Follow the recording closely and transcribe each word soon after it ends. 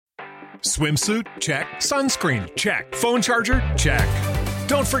Swimsuit? Check. Sunscreen? Check. Phone charger? Check.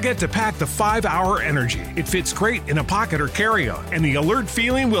 Don't forget to pack the 5-Hour Energy. It fits great in a pocket or carry-on, and the alert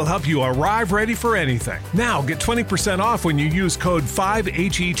feeling will help you arrive ready for anything. Now get 20% off when you use code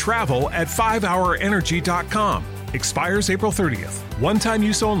 5HETRAVEL at 5hourenergy.com. Expires April 30th. One-time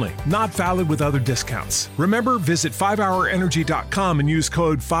use only. Not valid with other discounts. Remember, visit 5hourenergy.com and use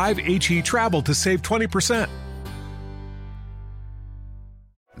code 5HETRAVEL to save 20%.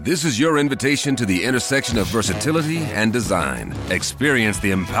 This is your invitation to the intersection of versatility and design. Experience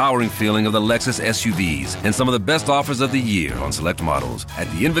the empowering feeling of the Lexus SUVs and some of the best offers of the year on select models at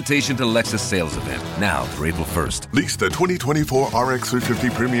the Invitation to Lexus sales event, now through April 1st. Lease the 2024 RX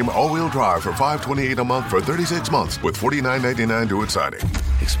 350 Premium all-wheel drive for $528 a month for 36 months with $49.99 due at signing.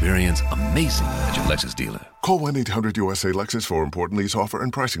 Experience amazing at your Lexus dealer. Call 1-800-USA-LEXUS for important lease offer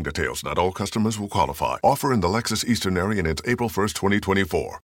and pricing details. Not all customers will qualify. Offer in the Lexus Eastern area and it's April 1st,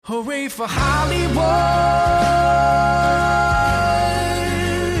 2024. Hooray for Hollywood!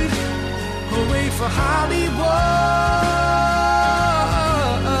 Hooray for Hollywood!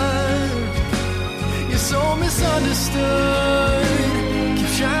 You're so misunderstood. Keep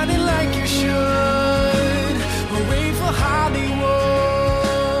shining like you should. Hooray for Hollywood!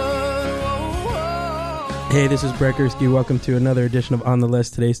 Hey, this is Brett Gursky. Welcome to another edition of On the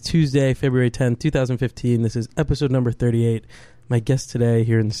List. Today's Tuesday, February 10th, 2015. This is episode number 38. My guest today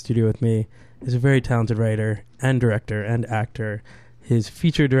here in the studio with me is a very talented writer and director and actor. His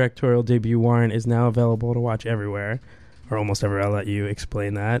feature directorial debut, Warren, is now available to watch everywhere, or almost everywhere. I'll let you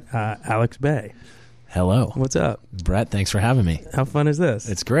explain that. Alex Bay. Hello. What's up? Brett, thanks for having me. How fun is this?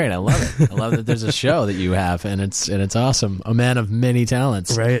 It's great. I love it. I love that there's a show that you have, and it's awesome. A man of many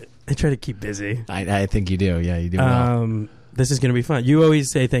talents. Right. I try to keep busy. I think you do. Yeah, you do well. This is going to be fun. You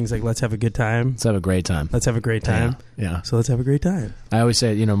always say things like, let's have a good time. Let's have a great time. Let's have a great time. Yeah. So let's have a great time. I always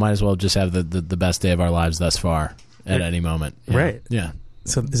say, might as well just have the best day of our lives thus far at any moment. Right. Yeah.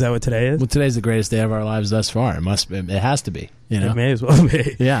 So is that what today is? Well, today's the greatest day of our lives thus far. It has to be. It may as well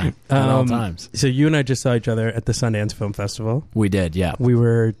be. Yeah. At all times. So you and I just saw each other at the Sundance Film Festival. We did, yeah. We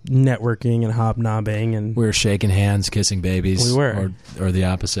were networking and hobnobbing, and we were shaking hands, kissing babies. We were. Or the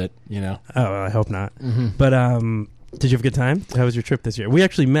opposite, Oh, well, I hope not. Mm-hmm. But did you have a good time? How was your trip this year? We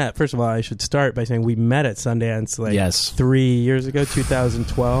actually met. First of all, I should start by saying we met at Sundance 3 years ago,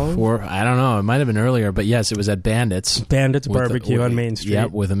 2012. Or I don't know. It might have been earlier, but yes, it was at Bandits. Bandits Barbecue on Main Street.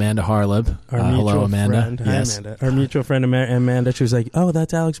 Yep, with Amanda Harleb. Hello, Amanda. Friend. Yes. Hi, Amanda. Our mutual friend, Amanda, she was like, oh,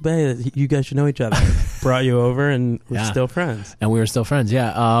 that's Alex Bay. You guys should know each other. Brought you over, and we're still friends. And we were still friends,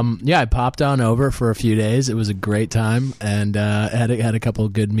 yeah. I popped on over for a few days. It was a great time, and had a couple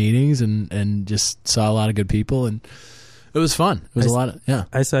of good meetings, and just saw a lot of good people, and it was fun. It was a lot of,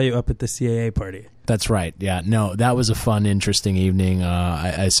 I saw you up at the CAA party. That's right, yeah. No, that was a fun, interesting evening.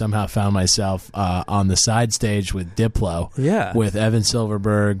 I somehow found myself on the side stage with Diplo, with Evan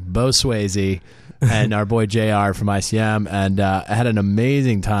Silverberg, Bo Swayze, and our boy JR from ICM, and I had an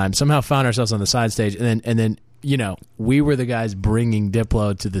amazing time. Somehow found ourselves on the side stage, and then we were the guys bringing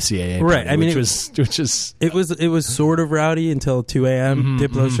Diplo to the CAA party, right? I mean, it was sort of rowdy until 2 a.m.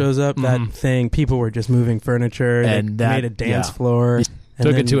 Diplo shows up. That thing, people were just moving furniture, and made a dance floor.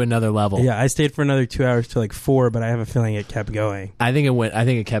 Took it to another level. Yeah, I stayed for another 2 hours till 4, but I have a feeling it kept going. I think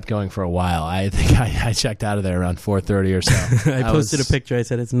it kept going for a while. I think I checked out of there around 4:30 or so. I posted a picture. I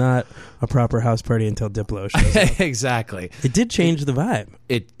said it's not a proper house party until Diplo shows up. Exactly. It did change the vibe.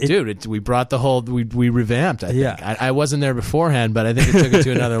 We brought the whole. We revamped. I think. I wasn't there beforehand, but I think it took it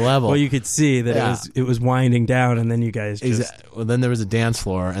to another level. Well, you could see that it was winding down, and then you guys just. Well, then there was a dance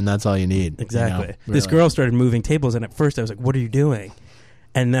floor, and that's all you need. Exactly. Really. This girl started moving tables, and at first I was like, "What are you doing?"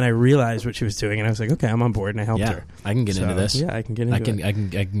 And then I realized what she was doing, and I was like, okay, I'm on board, and I helped her. I can get into this. Yeah, I can get into it. I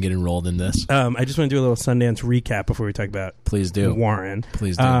can get enrolled in this. I just want to do a little Sundance recap before we talk about Please do. Warren.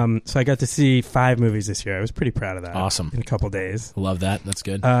 Please do. So I got to see 5 movies this year. I was pretty proud of that. Awesome. In a couple days. Love that. That's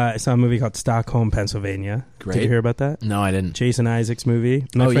good. I saw a movie called Stockholm, Pennsylvania. Great. Did you hear about that? No, I didn't. Jason Isaacs movie.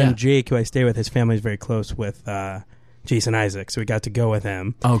 My friend Jake, who I stay with, his family is very close with Jason Isaacs, so we got to go with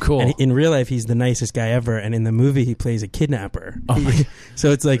him. Oh, cool. And in real life, he's the nicest guy ever, and in the movie, he plays a kidnapper.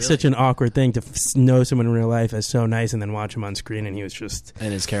 So it's like such an awkward thing to know someone in real life as so nice and then watch him on screen, and he was just...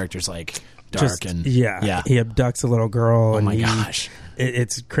 And his character's like dark and... Yeah. He abducts a little girl. Oh, my gosh.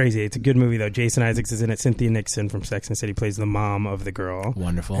 It's crazy. It's a good movie, though. Jason Isaacs is in it. Cynthia Nixon from Sex and the City plays the mom of the girl.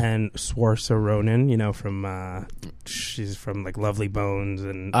 Wonderful. And Saoirse Ronan, from she's from like Lovely Bones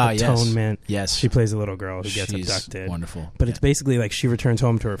and Atonement. Yes. She plays a little girl who gets abducted. Wonderful. But it's basically like she returns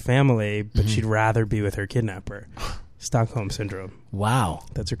home to her family, but she'd rather be with her kidnapper. Stockholm Syndrome. Wow.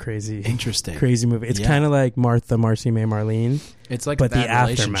 That's a crazy movie. It's kind of like Martha, Marcy, May, Marlene. It's like but a bad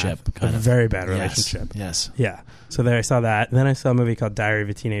the relationship. Aftermath, a very bad relationship. Yes. Yeah. So there I saw that. And then I saw a movie called Diary of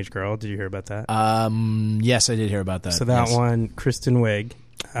a Teenage Girl. Did you hear about that? Yes, I did hear about that. So that one, Kristen Wiig,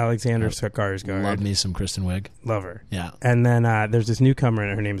 Alexander Skarsgård. Love me some Kristen Wiig. Love her. Yeah. And then there's this newcomer in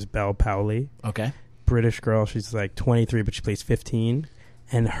it. Her name is Belle Powley. Okay. British girl. She's like 23, but she plays 15.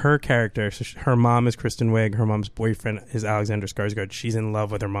 And her character, so her mom is Kristen Wiig. Her mom's boyfriend is Alexander Skarsgård. She's in love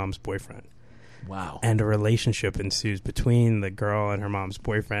with her mom's boyfriend. Wow. And a relationship ensues between the girl and her mom's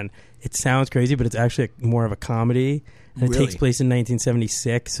boyfriend. It sounds crazy, but it's actually more of a comedy. And it takes place in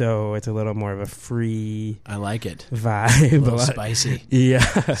 1976, so it's a little more of a free... I like it. ...vibe. A little spicy. Yeah.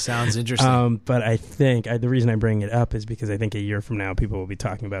 Sounds interesting. But I think... the reason I bring it up is because I think a year from now, people will be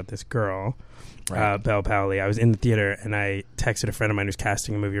talking about this girl... Right. Belle Powley. I was in the theater and I texted a friend of mine who's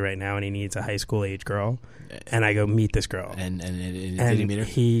casting a movie right now and he needs a high school age girl. And I go, meet this girl. And did he meet her?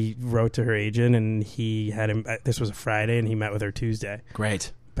 He wrote to her agent and he had him. This was a Friday and he met with her Tuesday.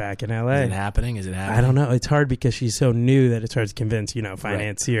 Great. Back in LA. Is it happening? I don't know. It's hard because she's so new that it's hard to convince,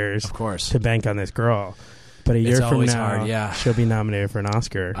 financiers of course. To bank on this girl. But a year from now, she'll be nominated for an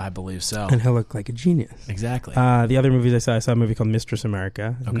Oscar. I believe so. And he'll look like a genius. Exactly. The other movies I saw a movie called Mistress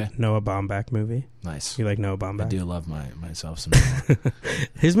America. Okay. Noah Baumbach movie. Nice. You like Noah Baumbach? I do love myself some.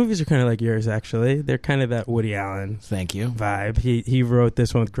 His movies are kind of like yours, actually. They're kind of that Woody Allen Thank you. vibe. He wrote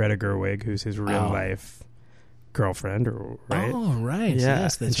this one with Greta Gerwig, who's his real life girlfriend, right? Oh, right. Yeah.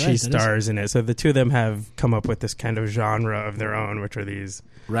 Yes, that's and she stars in it. So the two of them have come up with this kind of genre of their own, which are these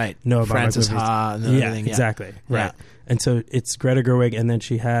Noah Baumbach Frances movies. Ha and everything. Yeah, exactly. Right. Yeah. And so it's Greta Gerwig, and then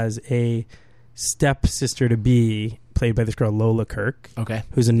she has a stepsister to be played by this girl Lola Kirk. Okay.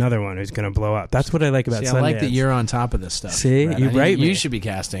 Who's another one who's going to blow up. That's what I like about Sundance. I like that you're on top of this stuff. See, right? You should be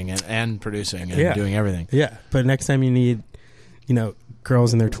casting and producing and doing everything. Yeah, but next time you need,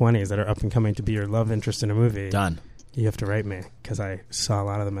 girls in their 20s that are up and coming to be your love interest in a movie. Done. You have to write me because I saw a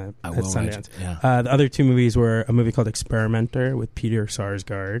lot of them at Sundance. Yeah. The other two movies were a movie called Experimenter with Peter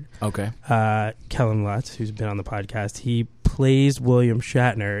Sarsgaard. Okay. Kellen Lutz, who's been on the podcast, he plays William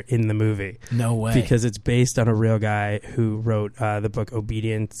Shatner in the movie. No way. Because it's based on a real guy who wrote the book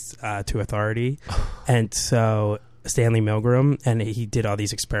Obedience to Authority. And so Stanley Milgram, and he did all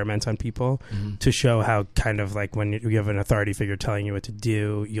these experiments on people to show how kind of like when you have an authority figure telling you what to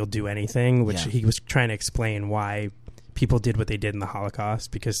do, you'll do anything, which he was trying to explain why people did what they did in the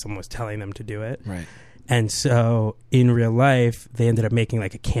Holocaust because someone was telling them to do it. Right. And so in real life, they ended up making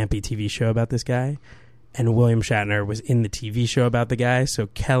like a campy TV show about this guy. And William Shatner was in the TV show about the guy. So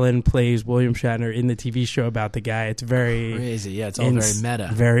Kellen plays William Shatner in the TV show about the guy. It's very crazy. Yeah, it's all very meta.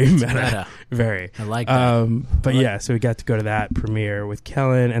 Very meta. Very. I like that. But so we got to go to that premiere with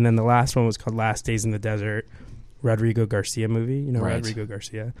Kellen. And then the last one was called Last Days in the Desert. Rodrigo Garcia movie. You know Rodrigo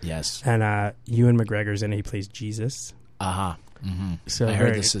Garcia? Yes. And Ewan McGregor's in it. He plays Jesus. Uh-huh. Mm-hmm. So I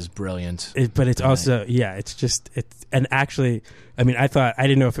heard this is brilliant. But it's also, and actually, I mean, I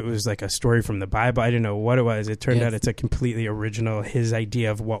didn't know if it was like a story from the Bible. I didn't know what it was. It turned out it's a completely original, his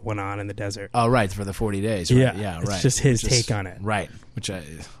idea of what went on in the desert. Oh, right, for the 40 days. Right? Yeah, right. It's just his take on it. Right, which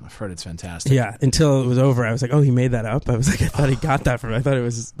I've heard it's fantastic. Yeah, until it was over, I was like, oh, he made that up? I was like, I thought he got that from, I thought it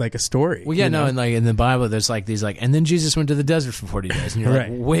was like a story. Well, yeah, no, and like in the Bible, there's like these like, and then Jesus went to the desert for 40 days. And you're like,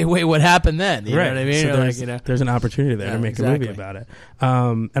 wait, what happened then? You know what I mean? So there's an opportunity there to make a movie about it.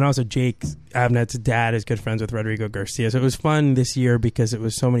 And also Jake Avnet's dad is good friends with Rodrigo Garcia. So it was fun this year because it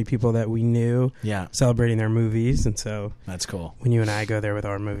was so many people that we knew celebrating their movies. And so that's cool. When you and I go there with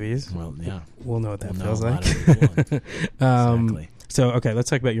our movies, we'll know what that feels like. Exactly. So, okay, let's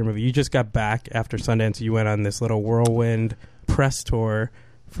talk about your movie. You just got back after Sundance. You went on this little whirlwind press tour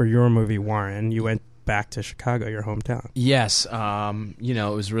for your movie, Warren. You went back to Chicago, your hometown. Yes, it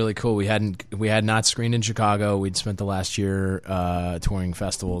was really cool. We had not screened in Chicago. We'd spent the last year touring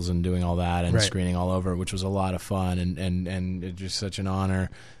festivals and doing all that and screening all over, which was a lot of fun and it was such an honor.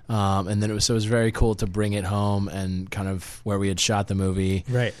 And then it was very cool to bring it home and kind of where we had shot the movie,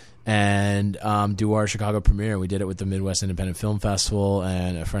 right? And do our Chicago premiere. We did it with the Midwest Independent Film Festival,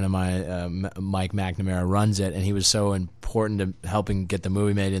 and a friend of mine, Mike McNamara, runs it, and he was so important to helping get the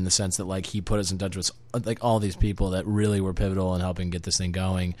movie made in the sense that like he put us in touch with like all these people that really were pivotal in helping get this thing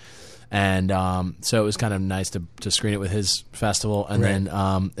going. And so it was kind of nice to screen it with his festival, and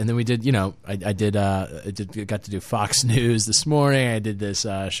then we did. I got to do Fox News this morning. I did this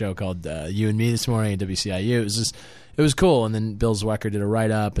show called You and Me this morning at WCIU. It it was cool. And then Bill Zwecker did a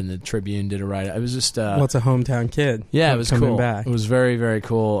write-up, and the Tribune did a write-up. It was just... well, it's a hometown kid. Yeah, it was cool. Back. It was very, very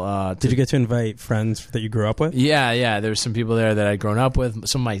cool. Did you get to invite friends that you grew up with? Yeah. There were some people there that I'd grown up with.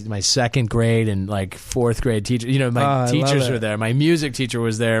 Some of my second grade and like fourth grade teachers. You know, my teachers were there. My music teacher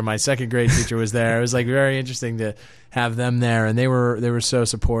was there. My second grade teacher was there. It was like very interesting to have them there, and they were so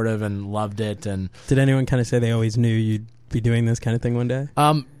supportive and loved it. And did anyone kind of say they always knew you'd be doing this kind of thing one day?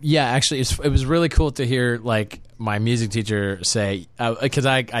 Yeah, actually, it was really cool to hear like my music teacher say, because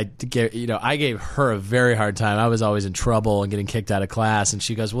I gave her a very hard time. I was always in trouble and getting kicked out of class, and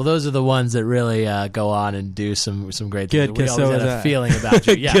she goes, "Well, those are the ones that really go on and do some great things." Good, we always had a feeling about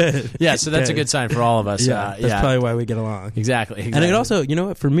you. Yeah, Good. Yeah. So that's a good sign for all of us. Yeah, that's probably why we get along. Exactly. And it also, you know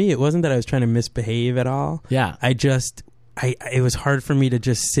what? For me, it wasn't that I was trying to misbehave at all. Yeah. It was hard for me to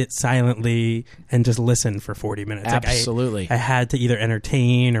just sit silently and just listen for 40 minutes. Absolutely. I had to either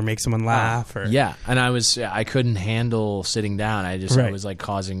entertain or make someone laugh. Yeah, and I couldn't handle sitting down. I was like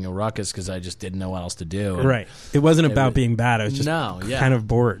causing a ruckus because I just didn't know what else to do. And right. It wasn't about being bad. I was just kind of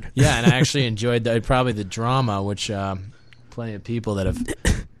bored. Yeah, and I actually enjoyed probably the drama, which plenty of people that have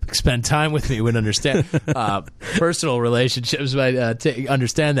spent time with me would understand. Personal relationships might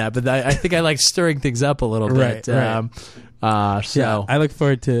understand that, but I think I like stirring things up a little bit. Right. So I look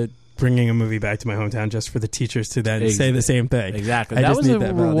forward to bringing a movie back to my hometown just for the teachers to then say the same thing. Exactly. That was a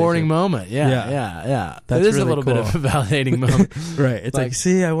rewarding moment. Yeah. That is really a little bit of a validating moment. Right. It's like,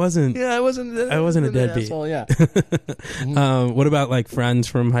 see, I wasn't a deadbeat. Asshole, yeah. What about like friends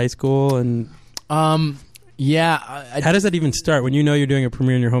from high school and yeah. How does that even start? When you know you're doing a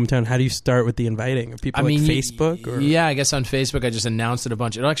premiere in your hometown, how do you start with the inviting? Are people like Facebook? Or? Yeah, I guess on Facebook I just announced it a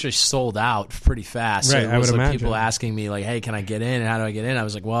bunch. It actually sold out pretty fast. Right, so it was like people asking me like, hey, can I get in? And how do I get in? I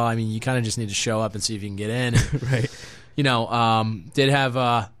was like, well, I mean, you kind of just need to show up and see if you can get in. Right. You know, did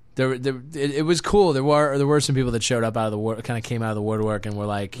have... it was cool. There were some people that showed up out of the kind of came out of the woodwork and were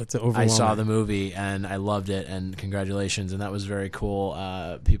like, I saw the movie and I loved it and congratulations, and that was very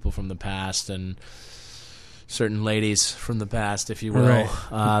cool. People from the past and certain ladies from the past, if you will, right.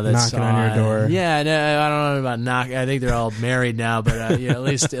 Knocking on your door. Yeah, no, I don't know about knocking. I think they're all married now, but at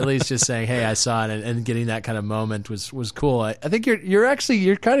least just saying, "Hey, I saw it," and getting that kind of moment was cool. I think you're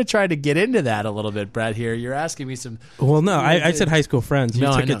kind of trying to get into that a little bit, Brad. Here, you're asking me some. Well, no, I said high school friends. You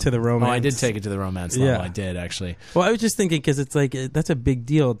took it to the romance. Oh, I did take it to the romance level. I did actually. Well, I was just thinking because it's like that's a big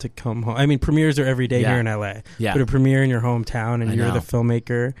deal to come home. I mean, premieres are every day here in LA. Yeah, but a premiere in your hometown and you're the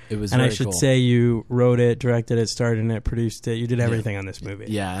filmmaker. It was, and I should say you wrote it, directed it, starred in it, produced it. You did everything on this movie.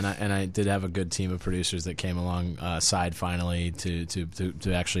 Yeah, and I did have a good team of producers that came alongside finally to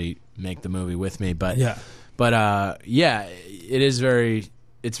actually make the movie with me. But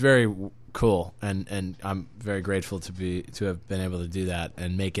it's very cool, and I'm very grateful to have been able to do that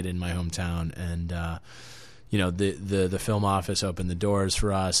and make it in my hometown. And the film office opened the doors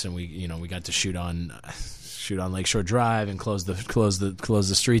for us, and we got to shoot on Lakeshore Drive and close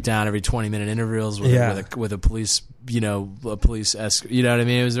the street down every 20-minute intervals with a police escort. You know what I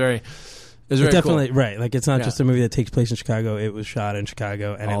mean? It was very definitely cool. Right. Like it's not just a movie that takes place in Chicago. It was shot in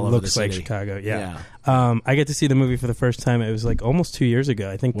Chicago and all it looks like Chicago. Yeah. I get to see the movie for the first time. It was like almost 2 years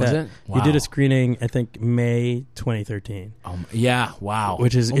ago. I think you did a screening. I think May 2013. Yeah. Wow.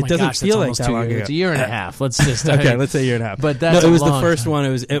 Which is it doesn't feel like that long ago. It's a year and a half. Let's just okay. Let's say a year and a half. But it was the first one. It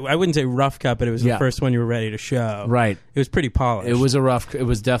was. I wouldn't say rough cut, but it was the first one you were ready to show. Right. It was pretty polished. It was it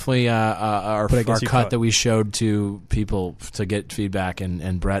was definitely our cut that we showed to people to get feedback,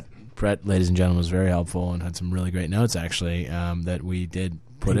 and Brett, ladies and gentlemen, was very helpful and had some really great notes actually that we did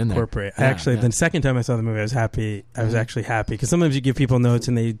put in there. Incorporate. The second time I saw the movie, I was happy. I was actually happy because sometimes you give people notes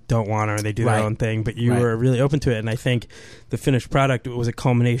and they don't want to, or they do their own thing, but you were really open to it. And I think the finished product was a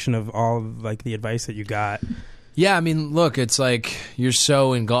culmination of all of, like the advice that you got. Yeah, I mean, look, it's like you're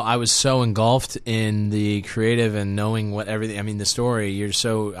so I was so engulfed in the creative and knowing what everything. I mean, the story. I was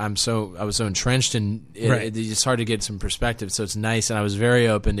so entrenched in it. It's hard to get some perspective. So it's nice, and I was very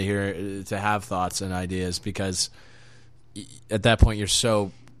open to have thoughts and ideas because at that point you're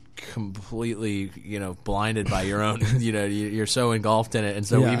so completely blinded by your own. You're so engulfed in it, and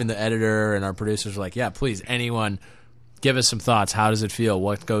so even the editor and our producers were like, "Yeah, please, anyone." Give us some thoughts. How does it feel?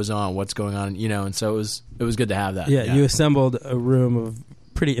 What goes on? What's going on? And so it was good to have that. Yeah, you assembled a room of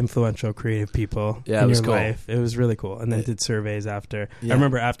pretty influential creative people in your life. It was really cool. And then did surveys after. I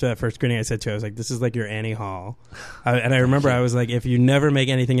remember after that first screening I said to you, I was like, this is like your Annie Hall. And I remember I was like, if you never make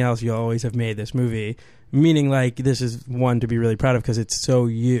anything else, you'll always have made this movie. Meaning like this is one to be really proud of because it's so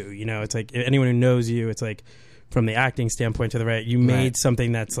you. It's like anyone who knows you, it's like from the acting standpoint to the right, you made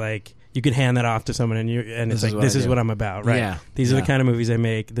something that's like, you could hand that off to someone and it's like, this is what I'm about, right? Yeah. These are the kind of movies I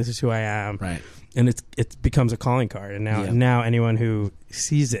make. This is who I am. Right. and it becomes a calling card, and now anyone who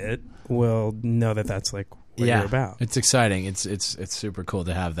sees it will know that that's like what you're about. It's exciting. It's super cool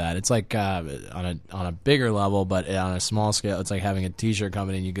to have that. It's like on a bigger level, but on a small scale, it's like having a T-shirt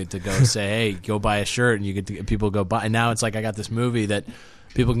company, and you get to go say, hey, go buy a shirt, and you get to people go buy. And now it's like I got this movie that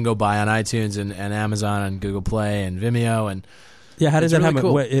people can go buy on iTunes and Amazon and Google Play and Vimeo and. Yeah, how does that really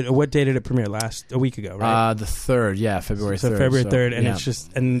happen? Cool. What day did it premiere? A week ago, right? The 3rd, February 3rd. So February 3rd, and it's just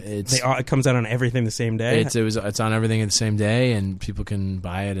it comes out on everything the same day. It's on everything the same day, and people can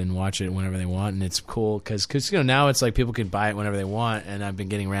buy it and watch it whenever they want, and it's cool because now it's like people can buy it whenever they want, and I've been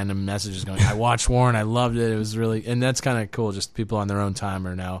getting random messages going, I watched Warren, I loved it, it was really, and that's kind of cool. Just people on their own time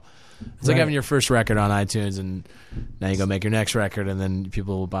are now. It's like having your first record on iTunes, and now you go make your next record, and then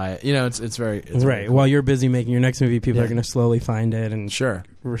people will buy it. It's very very cool. While you're busy making your next movie, people are going to slowly find it and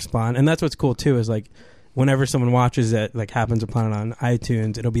respond. And that's what's cool too. Is like whenever someone watches it, like happens upon it on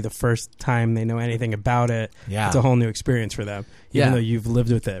iTunes, it'll be the first time they know anything about it. Yeah, it's a whole new experience for them. Even though you've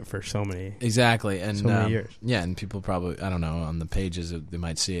lived with it for so many many years. Yeah, and people probably, I don't know, on the pages they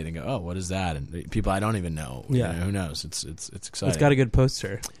might see it and go, oh, what is that? And people I don't even know. Who knows? It's exciting. It's got a good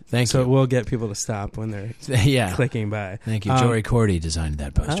poster. Thank you. So it will get people to stop when they're clicking by. Thank you. Jory Cordy designed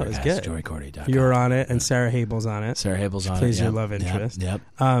that poster. Oh, that's good. JoryCordy.com. You were on it, and Sarah Habel's on it. Sarah Habel's on it. Plays your love interest. Yep.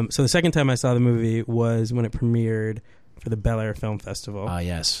 So the second time I saw the movie was when it premiered for the Bel Air Film Festival.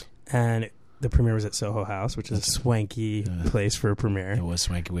 Yes. And the premiere was at Soho House, which is a swanky place for a premiere. It was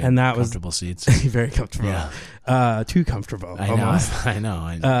swanky. We had comfortable seats. Very comfortable. Yeah. Too comfortable. I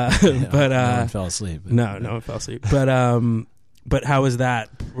know. But no one fell asleep. No one fell asleep. But how was that?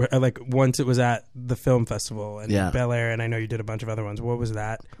 Like once it was at the film festival and Bel Air, and I know you did a bunch of other ones. What was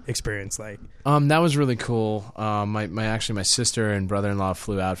that experience like? That was really cool. My sister and brother-in-law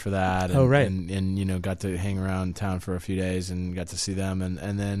flew out for that. And, and got to hang around town for a few days and got to see them.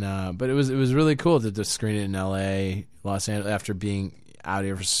 And then, but it was really cool to screen it in L.A., Los Angeles, after being out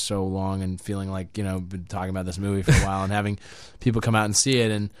here for so long and feeling like been talking about this movie for a while and having people come out and see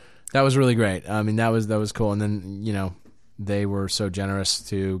it, and that was really great. I mean, that was cool. And then they were so generous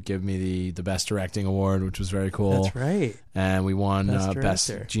to give me the Best Directing Award, which was very cool. That's right. And we won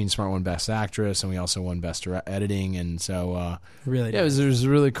Best Gene Smart won Best Actress, and we also won Best Editing. And so, really, it was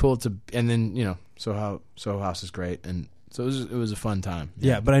really cool to. And then Soho House is great, and so it was a fun time.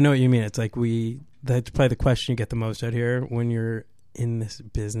 Yeah, but I know what you mean. It's like that's probably the question you get the most out here when you're in this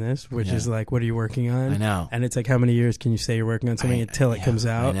business, which is like, what are you working on? I know. And it's like, how many years can you say you're working on something until it comes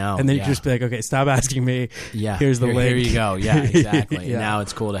out? I know. And then you just be like, okay, stop asking me. Yeah. Here's the link. Here you go. Yeah, exactly. And now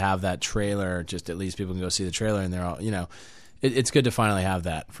it's cool to have that trailer. Just at least people can go see the trailer, and they're all, it's good to finally have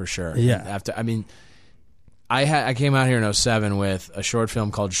that for sure. Yeah. I came out here in 2007 with a short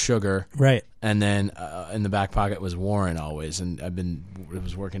film called Sugar. Right. And then in the back pocket was Warren always, and I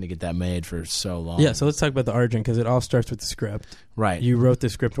was working to get that made for so long. Yeah, so let's talk about the origin, because it all starts with the script. Right. You wrote the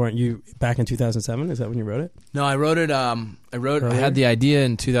script, weren't you, back in 2007? Is that when you wrote it? No, I wrote it. I had the idea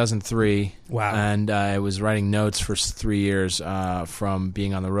in 2003. Wow. And I was writing notes for 3 years from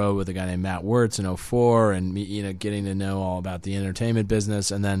being on the road with a guy named Matt Wirtz in 2004, and getting to know all about the entertainment business,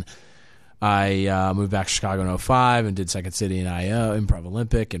 and then I moved back to Chicago in 2005 and did Second City and IO, Improv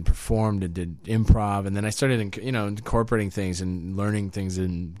Olympic, and performed and did improv. And then I started, incorporating things and learning things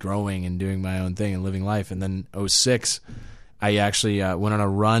and growing and doing my own thing and living life. And then 2006, I actually went on a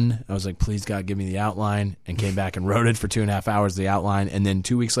run. I was like, please, God, give me the outline, and came back and wrote it for 2.5 hours, the outline. And then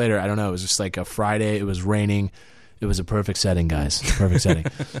 2 weeks later, I don't know, it was just like a Friday. It was raining. It was a perfect setting, guys. Perfect setting.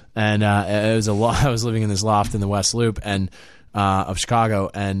 And it was I was living in this loft in the West Loop of Chicago,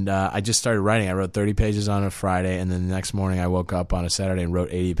 and I just started writing. I wrote 30 pages on a Friday, and then the next morning I woke up on a Saturday and wrote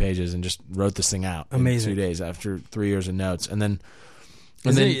 80 pages and just wrote this thing out. Amazing. In 2 days after 3 years of notes. And then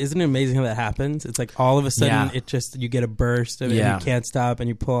isn't it amazing how that happens? It's like all of a sudden you get a burst of it, and you can't stop, and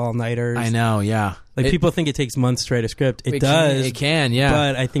you pull all-nighters. I know, yeah. Like people think it takes months to write a script. It does. It can, yeah.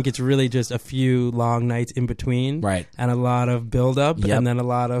 But I think it's really just a few long nights in between. Right. And a lot of build-up, and then a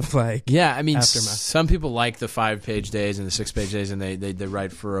lot of aftermath. Some people like the 5-page days and the 6-page days, and they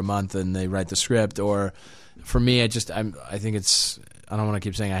write for a month and they write the script. Or for me, I think it's, I don't want to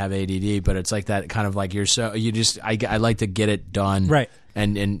keep saying I have ADD, but it's like that kind of like I like to get it done. Right.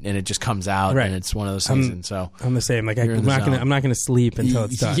 And it just comes out, and it's one of those things. And so I'm the same. Like I'm not gonna sleep until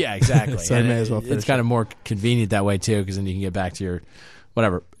it's done. Yeah, exactly. So I may as well finish it's kind of more convenient that way too, because then you can get back to your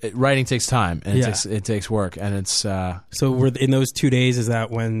whatever. Writing takes time, and it takes work, and it's. So we're in those 2 days. Is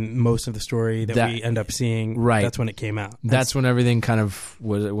that when most of the story that we end up seeing? Right. That's when it came out. That's when everything kind of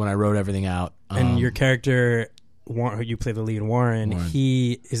was, when I wrote everything out. And your character you play the lead, Warren,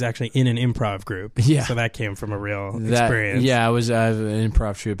 he is actually in an improv group. Yeah. So that came from a real experience. Yeah, I was an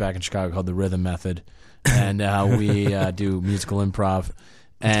improv troupe back in Chicago called the Rhythm Method, and we do musical improv.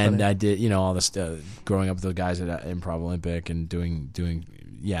 And funny. I did, all this growing up with the guys at Improv Olympic and doing.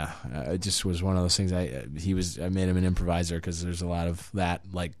 It just was one of those things. I made him an improviser because there's a lot of that,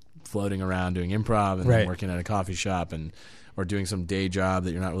 like floating around doing improv and then working at a coffee shop or doing some day job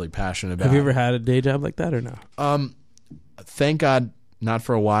that you're not really passionate about. Have you ever had a day job like that or no? Thank God, not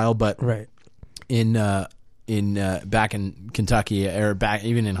for a while, but in back in Kentucky or back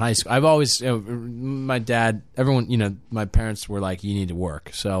even in high school, I've always my dad, everyone, my parents were like, you need to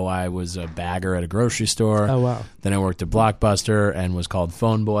work. So I was a bagger at a grocery store. Oh wow! Then I worked at Blockbuster and was called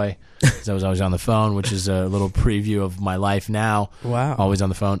Phone Boy because I was always on the phone, which is a little preview of my life now. Wow! Always on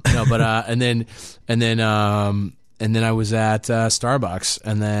the phone. No, but and then I was at Starbucks,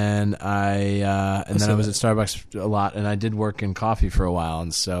 and then I was at Starbucks a lot, and I did work in coffee for a while,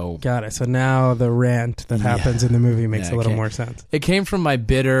 and so got it. So now the rant that happens in the movie makes a little more sense. It came from my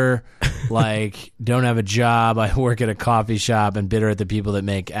bitter, like, don't have a job, I work at a coffee shop, and bitter at the people that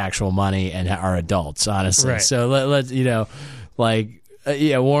make actual money and are adults, honestly. Right. So let's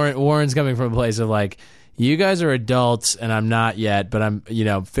Warren's coming from a place of like, you guys are adults and I'm not yet, but I'm,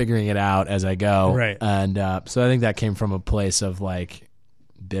 figuring it out as I go. Right. And so I think that came from a place of like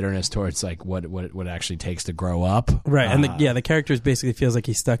bitterness towards like what it actually takes to grow up. Right. And the character basically feels like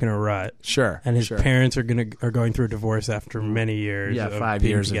he's stuck in a rut. Sure. And his parents are going through a divorce after many years. Yeah, of 5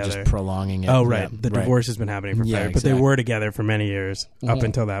 years together. Of just prolonging it. Oh, right. Yeah, the divorce has been happening for 5 years. But they were together for many years up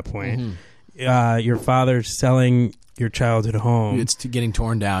until that point. Mm-hmm. Your father's selling your childhood home. It's getting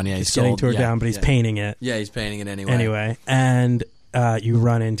torn down. Yeah, he's getting torn down, but he's painting it. Yeah, he's painting it anyway. Anyway, and you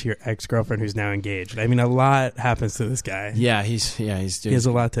run into your ex-girlfriend who's now engaged. I mean, a lot happens to this guy. Yeah, he has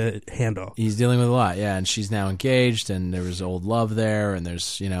a lot to handle. He's dealing with a lot. Yeah, and she's now engaged, and there was old love there, and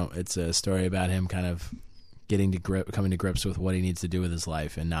there's it's a story about him kind of coming to grips with what he needs to do with his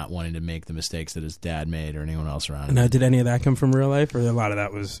life and not wanting to make the mistakes that his dad made or anyone else around him. Now, did any of that come from real life, or a lot of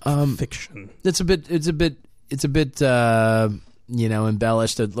that was fiction? It's a bit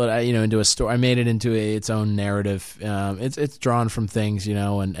embellished into a story. I made it into its own narrative. It's drawn from things,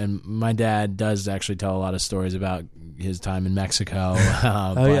 and my dad does actually tell a lot of stories about his time in Mexico.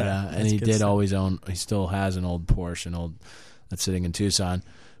 And he did always own. He still has an old Porsche, that's sitting in Tucson.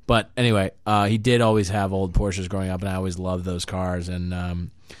 But anyway, he did always have old Porsches growing up, and I always loved those cars. And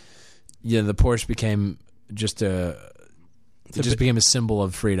the Porsche became became a symbol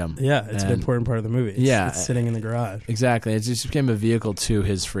of freedom. Yeah, it's an important part of the movie. It's sitting in the garage. Exactly. It just became a vehicle to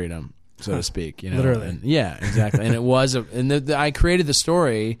his freedom, so to speak. Literally. And, yeah, exactly. And it was, I created the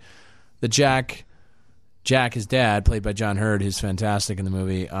story that Jack, his dad, played by John Hurd, who's fantastic in the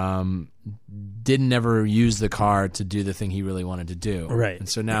movie, didn't ever use the car to do the thing he really wanted to do. Right. And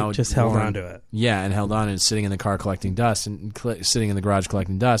so now he just held on to it. Yeah, and held on and sitting in the car collecting dust and sitting in the garage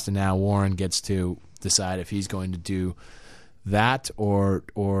collecting dust. And now Warren gets to decide if he's going to do that or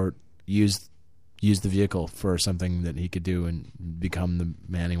use the vehicle for something that he could do and become the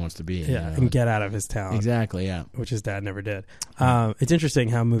man he wants to be. And get out of his town. Exactly, yeah. Which his dad never did. It's interesting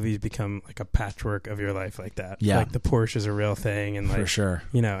how movies become like a patchwork of your life like that. Yeah. Like the Porsche is a real thing, and for sure.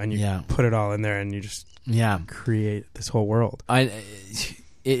 And you put it all in there and you just create this whole world. It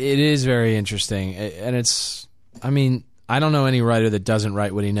is very interesting, and it's. I mean, I don't know any writer that doesn't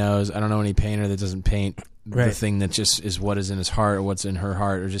write what he knows. I don't know any painter that doesn't paint the thing that just is what is in his heart or what's in her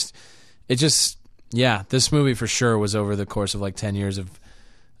heart, or this movie for sure was over the course of like 10 years of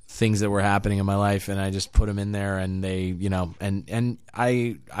things that were happening in my life, and I just put them in there, and they, and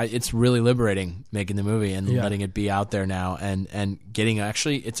I it's really liberating making the movie and letting it be out there now, and getting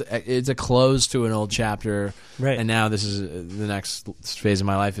it's a close to an old chapter, right? And now this is the next phase of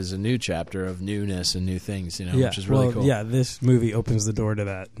my life is a new chapter of newness and new things, which is really cool. Yeah, this movie opens the door to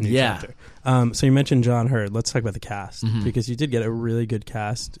that new chapter. So you mentioned John Hurd. Let's talk about the cast, because you did get a really good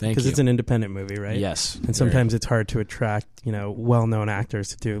cast because it's an independent movie, right? Yes, and sometimes it's hard to attract well-known actors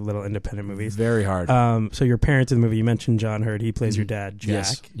to do little independent movies. Very hard. So your parents in the movie, you mentioned John Hurd. He plays your dad,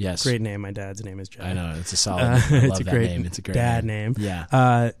 Jack. Yes. Great name. My dad's name is Jack. I know. It's a solid name. I love that name. It's a great dad name.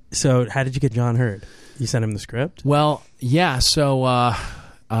 Yeah. So how did you get John Hurd? You sent him the script? Well, yeah. So,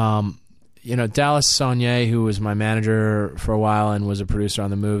 Dallas Saunier, who was my manager for a while and was a producer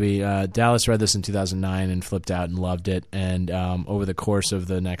on the movie, Dallas read this in 2009 and flipped out and loved it. And over the course of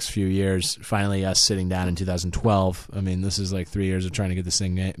the next few years, finally us sitting down in 2012, I mean, this is like 3 years of trying to get this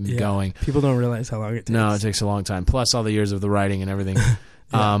thing going. People don't realize how long it takes. No, it takes a long time, plus all the years of the writing and everything.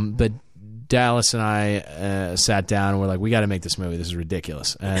 But Dallas and I sat down and we're like, we got to make this movie. This is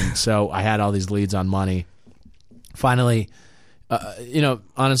ridiculous. And so I had all these leads on money. finally,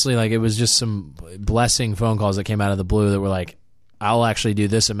 honestly, like it was just some blessing phone calls that came out of the blue that were like, I'll actually do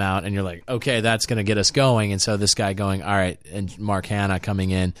this amount. And you're like, okay, that's going to get us going. And so this guy going, all right. And Mark Hanna coming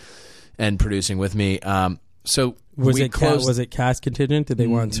in and producing with me. So was it cast contingent? Did they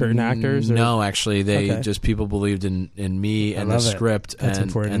want certain actors? Or? No, actually, they just people believed in me and the script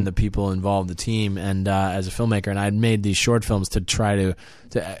and the people involved, the team, and as a filmmaker. And I'd made these short films to try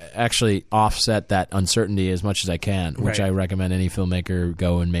to actually offset that uncertainty as much as I can, which I recommend any filmmaker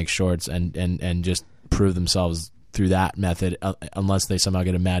go and make shorts and just prove themselves through that method, unless they somehow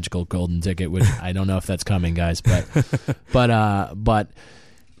get a magical golden ticket, which I don't know if that's coming, guys. But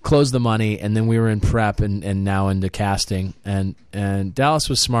closed the money, and then we were in prep and now into casting. And Dallas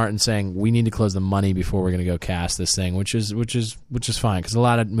was smart in saying we need to close the money before we're going to go cast this thing, which is fine, because a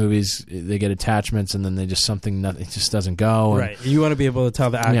lot of movies they get attachments and then they just it just doesn't go. Right, you want to be able to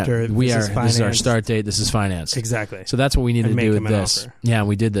tell the actor this is our start date. This is financed. Exactly. So that's what we needed to do with this. Yeah,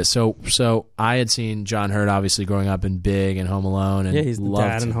 we did this. So I had seen John Hurt obviously growing up in Big and Home Alone, and he's the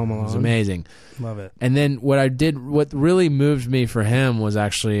dad in Home Alone. It was amazing. Love it. And then what really moved me for him was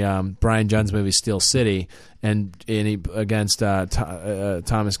actually Brian Junn's movie Steel City, and he against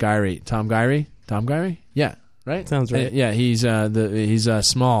Thomas Gyrie. Tom Gyrie? Yeah, right. Sounds right. Yeah, he's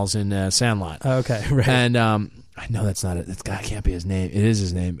Smalls in Sandlot. Okay, right. And I know that's not it. That can't be his name. It is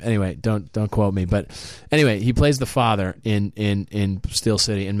his name. Anyway, don't quote me. But anyway, he plays the father in Steel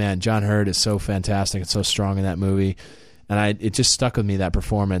City, and man, John Hurt is so fantastic and so strong in that movie. And it just stuck with me, that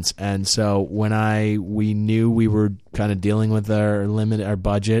performance. And so when we knew we were kind of dealing with our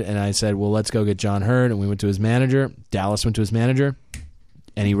budget, and I said, well, let's go get John Hurt. And we went to his manager. Dallas went to his manager,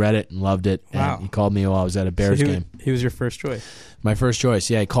 and he read it and loved it. Wow. And he called me while I was at a Bears game. He was your first choice. My first choice,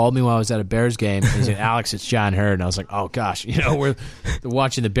 yeah. He called me while I was at a Bears game. And he said, Alex, it's John Hurt. And I was like, oh, gosh. We're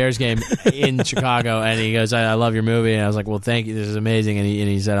watching the Bears game in Chicago. And he goes, I love your movie. And I was like, well, thank you. This is amazing. And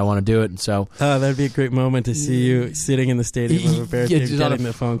he said, I want to do it. And so, that'd be a great moment to see you sitting in the stadium of a Bears game getting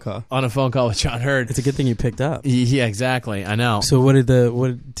the phone call. On a phone call with John Hurt. It's a good thing you picked up. Yeah, exactly. I know. So what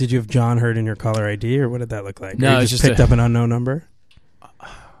did you have John Hurt in your caller ID, or what did that look like? No, you just picked up an unknown number?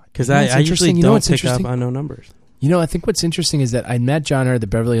 Because I usually don't pick up unknown numbers. I think what's interesting is that I met John Hurt at the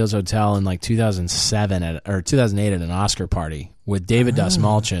Beverly Hills Hotel in like 2007 or 2008 at an Oscar party with David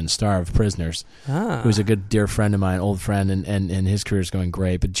Dastmalchian, star of Prisoners, who's a good dear friend of mine, old friend, and his career is going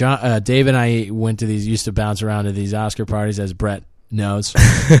great. But Dave and I used to bounce around to these Oscar parties, as Brett knows,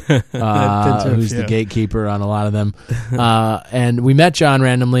 who's the gatekeeper on a lot of them. And we met John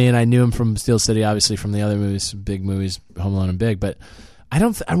randomly, and I knew him from Steel City, obviously from the other movies, big movies, Home Alone and Big, but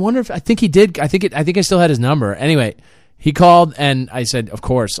I wonder if I think he did. I think I still had his number. Anyway, he called and I said, "Of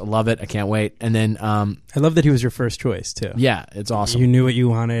course, I love it. I can't wait." And then I love that he was your first choice too. Yeah, it's awesome. You knew what you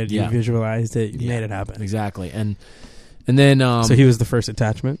wanted. You visualized it. You made it happen. Exactly. And then so he was the first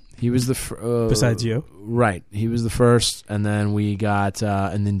attachment. He was besides you, right? He was the first, and then we got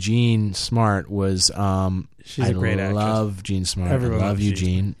and then Jean Smart was. She's a great actress. I love Jean Smart. Everyone I love you,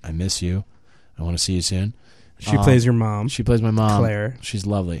 Jean. I miss you. I want to see you soon. She plays your mom. She plays my mom, Claire. She's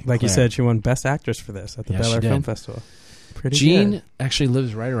lovely. Like Claire. you said, she won Best Actress for this at the Bel Air Film Festival. Pretty Jean good. actually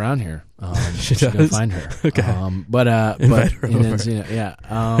lives right around here. She does. Go find her. Okay. But her over.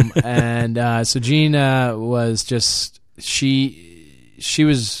 And so Jean was just she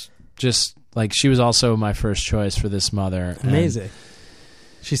was just like she was also my first choice for this mother. Amazing. And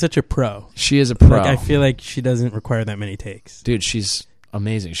she's such a pro. She is a pro. Like, I feel like she doesn't require that many takes. Dude, she's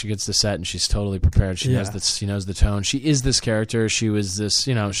amazing. She gets the set and she's totally prepared. She knows the tone. She is this character. She was this,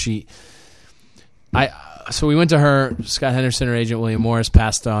 so we went to her. Scott Henderson, her agent William Morris,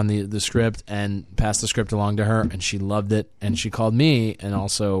 passed on the script and passed the script along to her, and she loved it. And she called me and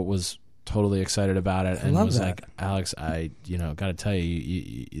also was totally excited about it, and was like, Alex, I got to tell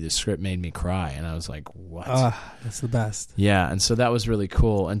you, the script made me cry. And I was like, what? That's the best. Yeah, and so that was really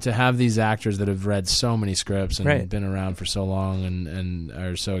cool. And to have these actors that have read so many scripts and been around for so long and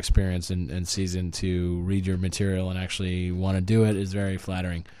are so experienced and seasoned to read your material and actually want to do it is very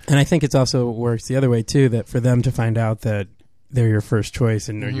flattering. And I think it also works the other way too, that for them to find out that they're your first choice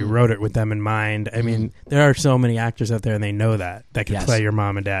and you wrote it with them in mind. I mean, there are so many actors out there and they know that can play your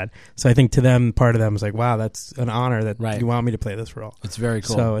mom and dad. So I think to them, part of them is like, wow, that's an honor that you want me to play this role. It's very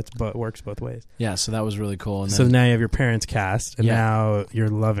cool. So it works both ways. Yeah, so that was really cool. And so now you have your parents cast and now your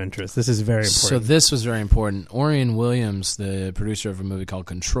love interest. This is very important. So this was very important. Orion Williams, the producer of a movie called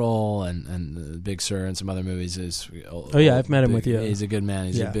Control and Big Sur and some other movies, is... I've met him with you. He's a good man.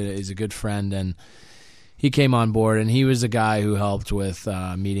 He's a good friend, and he came on board, and he was the guy who helped with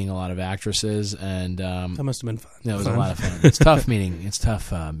meeting a lot of actresses, and that must have been fun. It was a lot of fun. It's tough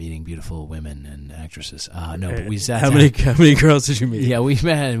meeting beautiful women and actresses. But we sat. How many girls did you meet? Yeah, we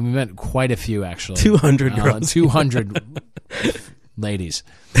met quite a few actually. 200 girls. 200 ladies,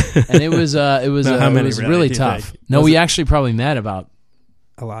 and it was really tough. No, we actually probably met about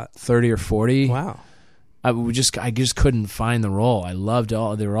a lot, 30 or 40. Wow. I just couldn't find the role. I loved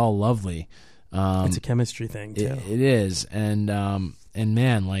all. They were all lovely. It's a chemistry thing too. It is, and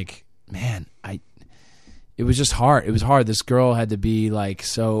it was just hard. It was hard. This girl had to be like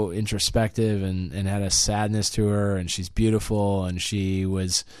so introspective and had a sadness to her, and she's beautiful, and she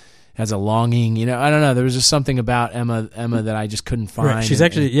has a longing. I don't know. There was just something about Emma that I just couldn't find. Right. She's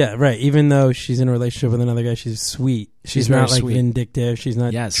right. Even though she's in a relationship with another guy, she's sweet. She's not like sweet. Vindictive. She's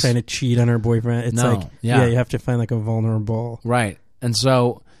not trying to cheat on her boyfriend. It's you have to find like a vulnerable, right? And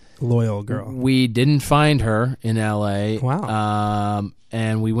so. Loyal girl. We didn't find her in L.A. Wow.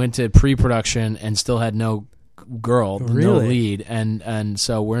 And we went to pre-production and still had no girl, no lead, and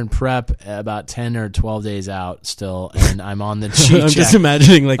so we're in prep about 10 or 12 days out still, and I'm on the cheat I'm just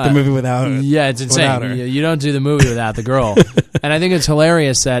imagining like the movie without her. Yeah, it's insane. You don't do the movie without the girl. And I think it's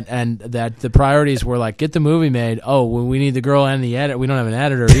hilarious that the priorities were like, get the movie made. Oh, well, we need the girl and the edit. We don't have an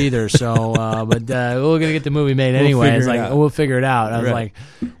editor either, so but we're gonna get the movie made anyway. It's like we'll figure it out. I was like,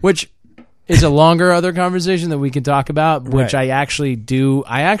 which is a longer other conversation that we can talk about, which I actually do.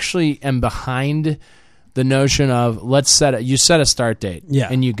 I actually am behind the notion of you set a start date,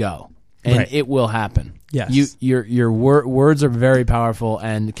 and you go, and it will happen. Yes, your words are very powerful,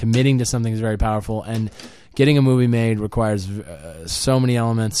 and committing to something is very powerful, and getting a movie made requires so many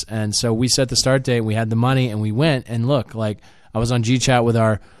elements. And so we set the start date, we had the money, and we went. And look, like I was on GChat with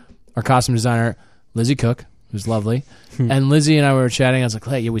our costume designer, Lizzie Cook, who's lovely. And Lizzie and I were chatting. I was like,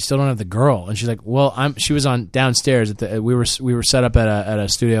 "Hey, we still don't have the girl." And she's like, "Well, she was on downstairs at we were set up at a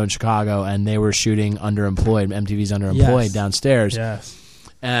studio in Chicago, and they were shooting Underemployed, MTV's Underemployed downstairs." Yes.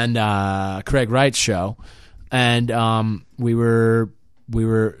 And Craig Wright's show, and we were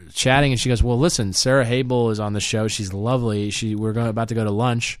chatting, and she goes, "Well, listen, Sarah Habel is on the show. She's lovely. We're about to go to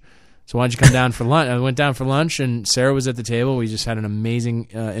lunch. So why don't you come down for lunch?" I went down for lunch, and Sarah was at the table. We just had an amazing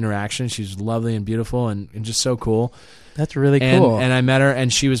interaction. She was lovely and beautiful and just so cool. That's really cool. And I met her,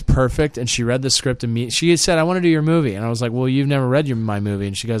 and she was perfect, and she read the script immediately. She said, "I want to do your movie." And I was like, "Well, you've never read my movie."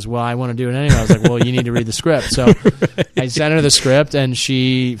 And she goes, "Well, I want to do it anyway." I was like, "Well, you need to read the script." So I sent her the script, and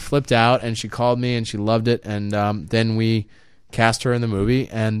she flipped out, and she called me, and she loved it. And then we cast her in the movie,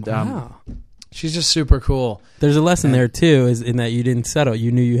 and she's just super cool. There's a lesson there, too, is in that you didn't settle.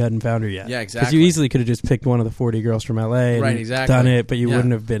 You knew you hadn't found her yet. Yeah, exactly. Because you easily could have just picked one of the 40 girls from L.A. and done it, but you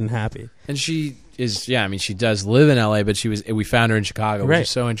wouldn't have been happy. And she is, she does live in L.A., but we found her in Chicago, which is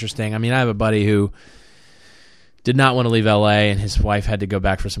so interesting. I mean, I have a buddy who did not want to leave L.A., and his wife had to go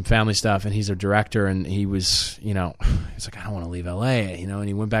back for some family stuff, and he's a director, and he was, he's like, "I don't want to leave L.A., and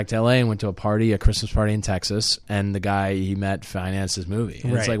he went back to L.A. and went to a Christmas party in Texas, and the guy he met financed his movie.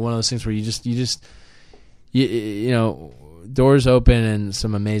 And it's like one of those things where you doors open in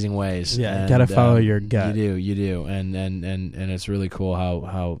some amazing ways. Yeah, you gotta follow your gut. You do, and it's really cool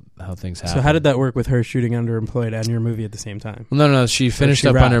how things happen. So how did that work with her shooting Underemployed and your movie at the same time? Well, no, she finished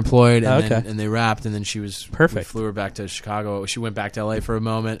up Underemployed, and they wrapped, and then she was perfect. We flew her back to Chicago. She went back to LA for a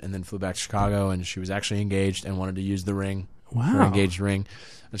moment, and then flew back to Chicago, and she was actually engaged and wanted to use the ring, her engaged ring,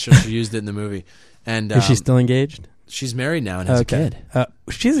 and so she used it in the movie. And is she still engaged? She's married now and has a kid.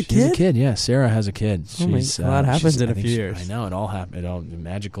 She has a kid? She's a kid, yeah. Sarah has a kid. A lot happens in a few years. I know, it all happened.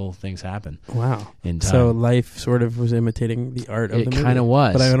 Magical things happen. Wow. In time. So life sort of was imitating the art of the movie. It kind of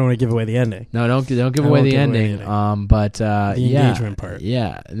was. But I don't want to give away the ending. No, don't give away the ending. But the engagement part.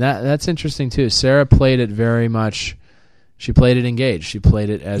 Yeah, that's interesting too. Sarah played it very much. She played it engaged. She played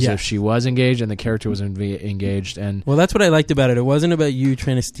it as if she was engaged and the character was engaged. And well, that's what I liked about it. It wasn't about you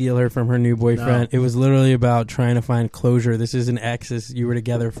trying to steal her from her new boyfriend. No. It was literally about trying to find closure. This is an ex. You were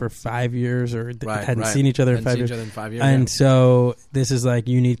together for 5 years or hadn't seen each other in 5 years. And so this is like,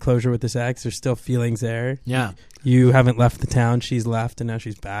 you need closure with this ex. There's still feelings there. Yeah. You haven't left the town. She's left, and now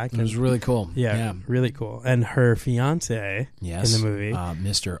she's back. It was really cool. Yeah, really cool. And her fiance in the movie,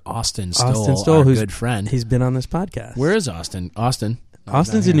 Mr. Austin Stoll, who's a good friend. He's been on this podcast. Where is Austin? Austin.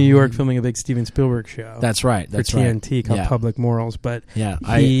 Austin's in New York filming a big Steven Spielberg show. That's right. For TNT called Public Morals. But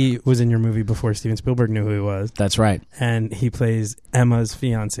he was in your movie before Steven Spielberg knew who he was. That's right. And he plays Emma's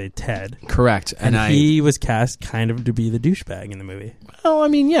fiance, Ted. Correct. And he was cast kind of to be the douchebag in the movie. Oh, I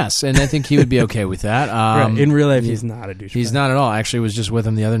mean, yes. And I think he would be okay with that. Right. In real life, he's not a douchebag. He's not at all. I actually was just with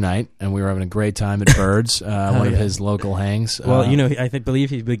him the other night, and we were having a great time at Birds, one of his local hangs. Well, I believe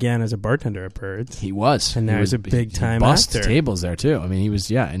he began as a bartender at Birds. He was. And now he's a big-time actor. He tables there, too. I mean,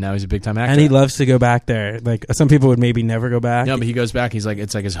 and now he's a big-time actor. And he loves to go back there. Like, some people would maybe never go back. No, but he goes back. He's like,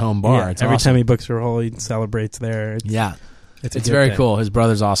 it's like his home bar. Yeah, it's every awesome. time he books a role, he celebrates there. It's very cool. His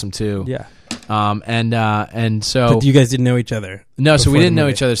brother's awesome, too. Yeah. And so... But you guys didn't know each other? No, so we didn't know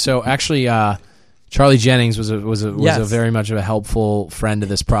each other. So actually... Charlie Jennings was a very much of a helpful friend of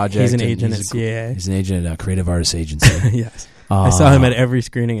this project. He's an agent at CAA. He's an agent at Creative Artists Agency. Yes. I saw him at every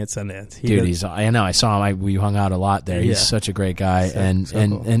screening at Sundance. I saw him. We hung out a lot there. He's such a great guy,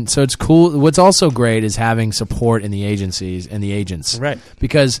 cool. So it's cool. What's also great is having support in the agencies and the agents, right?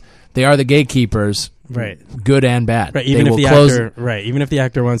 Because they are the gatekeepers, right? Good and bad, right? Even if the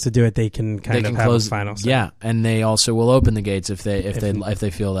actor wants to do it, they can have a final say. Yeah, and they also will open the gates if they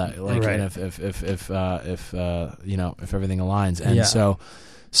feel that, like, right. and if everything aligns, and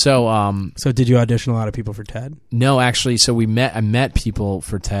So did you audition a lot of people for Ted? No, actually. So I met people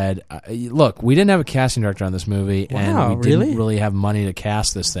for Ted. Look, we didn't have a casting director on this movie, and we didn't really have money to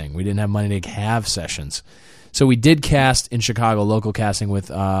cast this thing. We didn't have money to have sessions. So we did cast in Chicago, local casting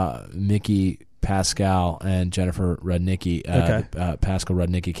with Mickey Pascal and Jennifer Rudnicki, Pascal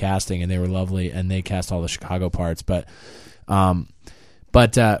Rudnicki casting, and they were lovely, and they cast all the Chicago parts. But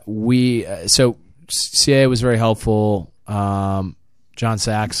CA was very helpful. John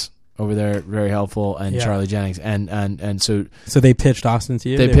Sachs over there, very helpful, and Charlie Jennings, and so they pitched Austin to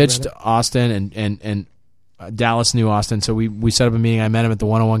you. They pitched Austin, and Dallas knew Austin, so we set up a meeting. I met him at the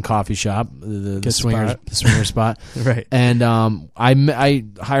 101 coffee shop, the swinger spot, right? And I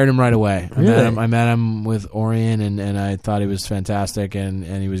hired him right away. Really? I met him with Orion, and I thought he was fantastic, and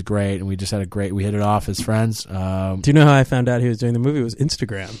he was great, and we just had we hit it off as friends. Do you know how I found out he was doing the movie? It was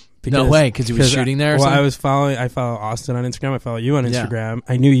Instagram. No way, because he was shooting there. I follow Austin on Instagram. I follow you on Instagram.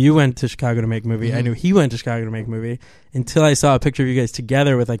 Yeah. I knew you went to Chicago to make a movie. Mm-hmm. I knew he went to Chicago to make a movie until I saw a picture of you guys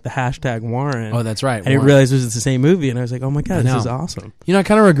together with like the hashtag Warren. Oh, that's right. I didn't realize it was the same movie, and I was like, oh my god, this is awesome. I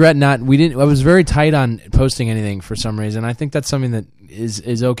kind of regret I was very tight on posting anything for some reason. I think that's something that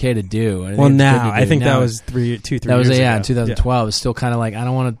is okay to do. I think that was 3 years ago. That was in 2012. It's still kind of like, I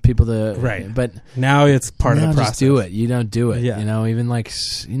don't want people to but now it's part of the process. Just do it. You don't do it. Yeah. Even like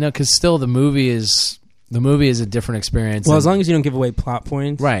because still the movie is a different experience. Well, as long as you don't give away plot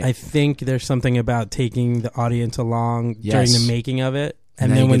points, right? I think there's something about taking the audience along during the making of it.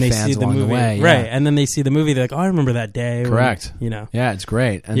 And then when they see the movie, and then they see the movie, they're like, "Oh, I remember that day." Correct. Yeah, it's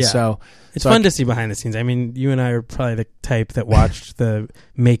great, and so it's fun to see behind the scenes. I mean, you and I are probably the type that watched the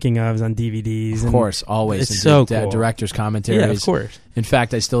making ofs on DVDs. Of course, always. It's so cool. Director's commentaries. Yeah, of course. In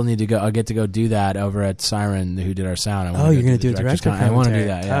fact, I still need to go. I'll get to go do that over at Siren, who did our sound. You're going to do a director's commentary. I want to do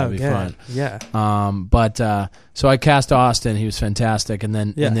that. Yeah, it'll be fun. Yeah. So I cast Austin. He was fantastic,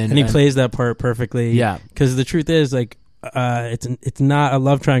 and he plays that part perfectly. Yeah. Because the truth is, like, it's not a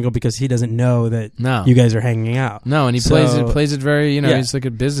love triangle because he doesn't know that you guys are hanging out. No, and he plays it very, he's like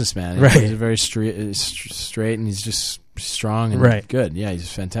a businessman. He plays it very straight, and he's just strong and good. Yeah,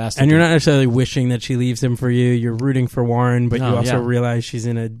 he's fantastic. And you're not necessarily wishing that she leaves him for you. You're rooting for Warren, but you also realize she's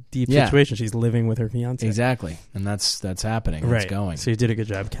in a deep situation. She's living with her fiance. Exactly, and that's happening. That's going. So you did a good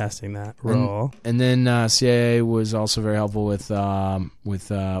job casting that role. And then CAA was also very helpful with Andrew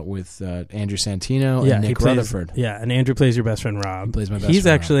Santino and Nick Rutherford. Yeah, and Andrew plays your best friend Rob. He plays my best friend. He's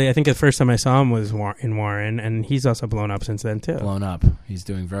actually, I think the first time I saw him was in Warren, and he's also blown up since then too. Blown up. He's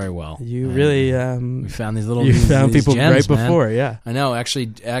doing very well. You really we found these little people gems, right before, man. I know.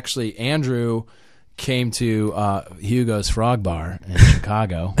 Actually, Andrew came to Hugo's Frog Bar in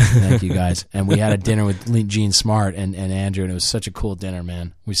Chicago. Thank you guys. And we had a dinner with Gene Smart and Andrew, and it was such a cool dinner,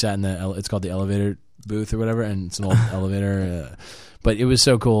 man. We sat in it's called the elevator booth or whatever, and it's an old elevator. But it was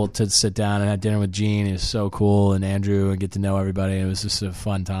so cool to sit down and have dinner with Gene. It was so cool, and Andrew, and get to know everybody. It was just a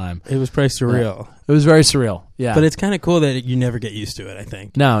fun time. It was pretty surreal. It was very surreal. Yeah, but it's kind of cool that you never get used to it. I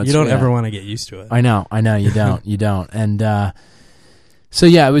think you don't ever want to get used to it. I know. You don't. You don't. And so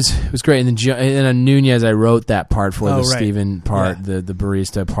yeah, it was great. And then on Nunez, I wrote that part for the Steven part, the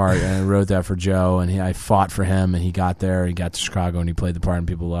barista part, and I wrote that for Joe. And I fought for him, and he got there. He got to Chicago, and he played the part, and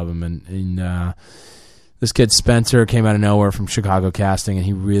people love him. And this kid Spencer came out of nowhere from Chicago casting, and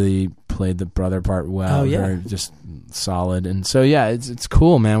he really played the brother part well. Oh, yeah. Very just solid. And so yeah, it's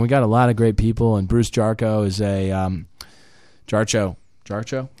cool, man. We got a lot of great people, and Bruce Jarcho is Jarcho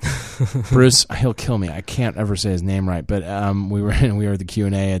Jarcho? Bruce, he'll kill me. I can't ever say his name right. But we were at the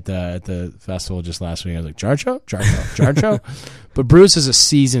Q&A at the festival just last week. I was like, Jarcho? But Bruce is a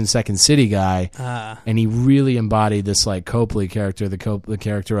seasoned Second City guy, and he really embodied this like Copley character, the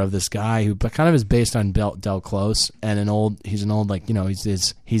character of this guy who kind of is based on Del Close, and he's an old like, you know,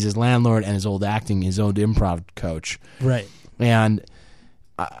 he's his landlord and his old improv coach. Right. And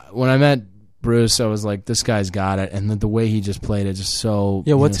when I met Bruce, I was like, this guy's got it, and the way he just played it, just so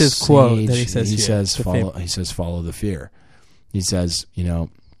what's his sage. quote that he says? He says, follow the fear. He says, you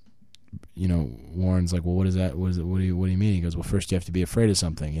know, Warren's like, well, what is that? What do you mean? He goes, well, first you have to be afraid of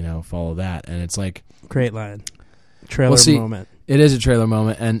something, you know, follow that. And it's like, great line, trailer moment. It is a trailer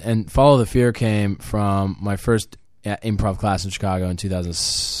moment, and follow the fear came from my first improv class in Chicago in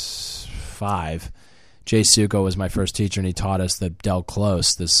 2005. Jay Succo was my first teacher, and he taught us that Del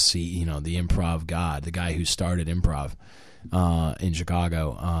Close, the improv god, the guy who started improv in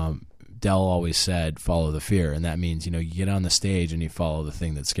Chicago. Del always said, follow the fear, and that means, you know, you get on the stage and you follow the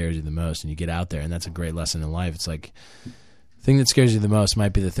thing that scares you the most, and you get out there, and that's a great lesson in life. It's like, the thing that scares you the most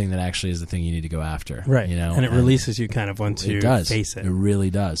might be the thing that actually is the thing you need to go after. Right. You know? And it releases you kind of once you face it. It really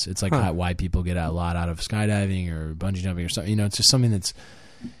does. It's like why people get a lot out of skydiving or bungee jumping or something. You know, it's just something that's,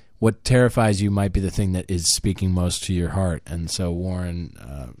 what terrifies you might be the thing that is speaking most to your heart. And so Warren,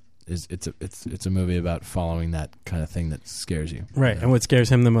 it's a movie about following that kind of thing that scares you. Right. You know? And what scares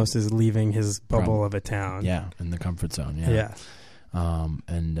him the most is leaving his bubble of a town. Yeah, in the comfort zone. Yeah.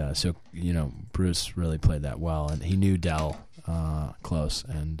 So, you know, Bruce really played that well, and he knew Del close,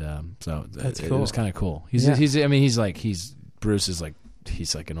 and so it was kind of cool. Bruce is like,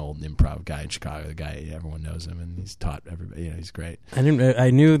 he's like an old improv guy in Chicago. The guy, everyone knows him, and he's taught everybody. You know, he's great. I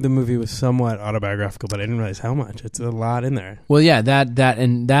knew the movie was somewhat autobiographical, but I didn't realize how much. It's a lot in there. Well, yeah,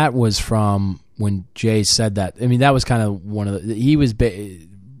 that was from when Jay said that. I mean, that was kind of one of the.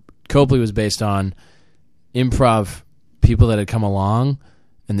 Copley was based on improv people that had come along,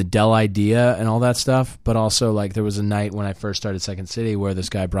 and the Del idea and all that stuff, but also like there was a night when I first started Second City where this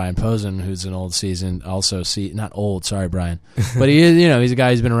guy Brian Posen, who's an old seasoned, not old, sorry Brian, but he is, you know, he's a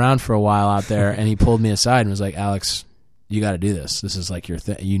guy who's been around for a while out there, and he pulled me aside and was like, Alex, you got to do this. This is like your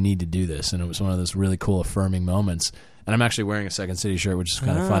thing. You need to do this. And it was one of those really cool affirming moments. And I'm actually wearing a Second City shirt, which is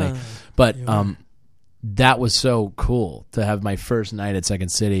kind of funny, but that was so cool to have my first night at Second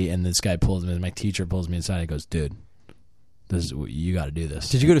City, and this guy my teacher pulls me aside and goes, dude, you got to do this.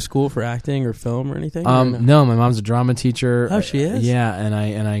 Did you go to school for acting or film or anything? No, my mom's a drama teacher. Oh, she is? Yeah,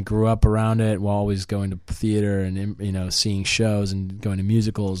 and I grew up around it while always going to theater and, you know, seeing shows and going to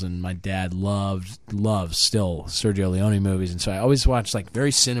musicals. And my dad loves still Sergio Leone movies, and so I always watched like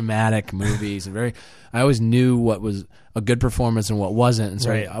very cinematic movies, and I always knew what was a good performance and what wasn't. And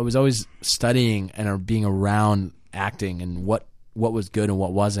so I was always studying and being around acting and what was good and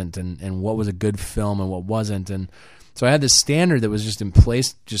what wasn't, and what was a good film and what wasn't. And so I had this standard that was just in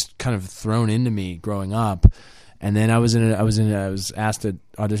place, just kind of thrown into me growing up. And then I was asked to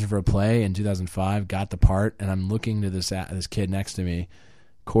audition for a play in 2005, got the part, and I'm looking to this kid next to me,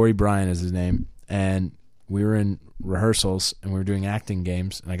 Corey Bryan is his name, and we were in rehearsals and we were doing acting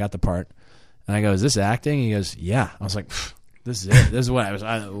games, and I got the part, and I go, "Is this acting?" He goes, "Yeah." I was like, "This is it. This is what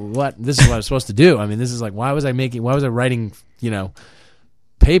This is what I was supposed to do." I mean, this is like, why was I writing, you know,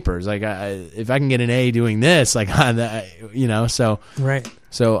 papers? Like, if I can get an A doing this, like, you know, so right.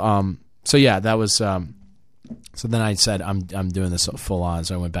 So yeah, that was. So then I said, I'm doing this full on.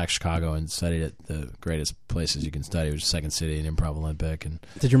 So I went back to Chicago and studied at the greatest places you can study, which is Second City and Improv Olympic. And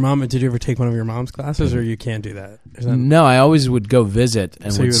did you ever take one of your mom's classes, or you can't do that? No, I always would go visit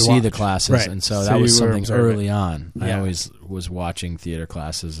and would see the classes, right. And so that was something early on. Yeah. I always was watching theater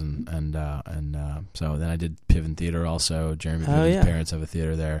classes, and so then I did Piven Theater also. Jeremy Piven's parents have a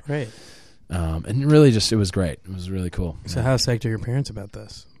theater there, right? And really, it was great. It was really cool. So how psyched are your parents about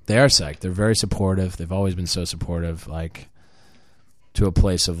this? They are psyched. They're very supportive. They've always been so supportive, like, to a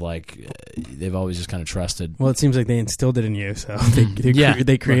place of, like, they've always just kind of trusted. Well, it seems like they instilled it in you, so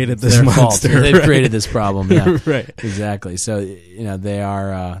they created this monster. They've created this problem, yeah. Right. Exactly. So, you know, they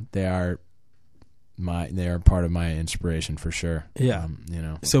are part of my inspiration for sure. Yeah. You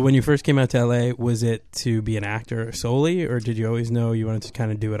know. So when you first came out to LA, was it to be an actor solely, or did you always know you wanted to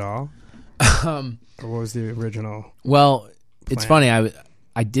kind of do it all? Or what was the original Well, plan? It's funny.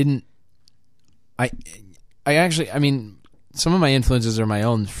 I mean, some of my influences are my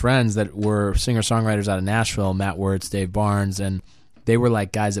own friends that were singer-songwriters out of Nashville, Matt Wirtz, Dave Barnes, and they were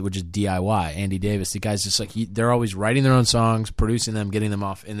like guys that would just DIY. Andy Davis, the guys just like, they're always writing their own songs, producing them, getting them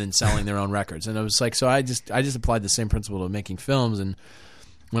off, and then selling their own records. And it was like, so I just applied the same principle to making films, and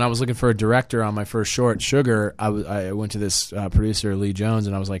when I was looking for a director on my first short, Sugar, I went to this producer, Lee Jones,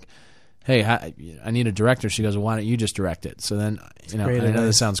 and I was like, hey, I need a director. She goes, well, why don't you just direct it? So then, I know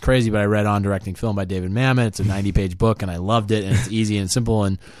this sounds crazy, but I read On Directing Film by David Mamet. It's a 90-page book, and I loved it, and it's easy and simple.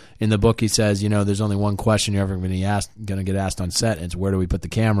 And in the book, he says, there's only one question you're ever going to get asked on set, and it's where do we put the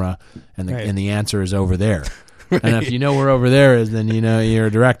camera? And the answer is over there. Right. And if you know where over there is, then you're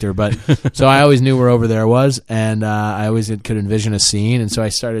a director. But so I always knew where over there was, and I always could envision a scene. And so I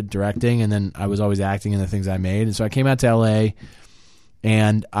started directing, and then I was always acting in the things I made. And so I came out to L.A.,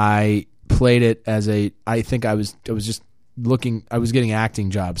 and I played it as I think I was just looking. I was getting acting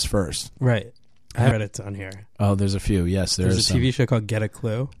jobs first. Right. I read it's on here. Oh, there's a few. Yes, there's a TV show called Get a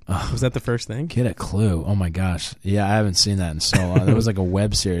Clue. Was that the first thing? Get a Clue. Oh my gosh. Yeah, I haven't seen that in so long. There was like a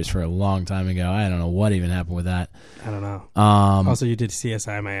web series for a long time ago. I don't know what even happened with that. I don't know. Also, you did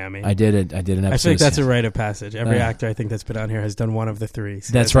CSI Miami. I did it. I did an episode. I think that's a rite of passage. Every actor I think that's been on here has done one of the three.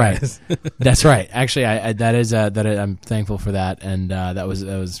 That's right. That's right. Actually, I'm thankful for that, and that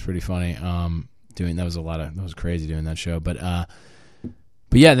was pretty funny. That was crazy doing that show, but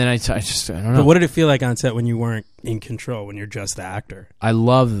yeah, then I don't know. But what did it feel like on set when you weren't in control, when you're just the actor? I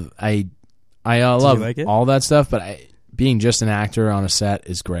love like all that stuff, but being just an actor on a set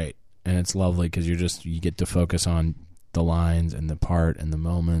is great, and it's lovely because you get to focus on the lines and the part and the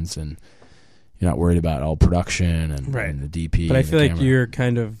moments, and you're not worried about all production and the DP. But I feel like you're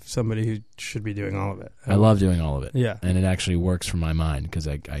kind of somebody who should be doing all of it. I love doing all of it. Yeah, and it actually works for my mind because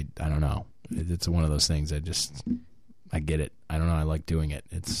I don't know. It's one of those things. I get it. I don't know. I like doing it.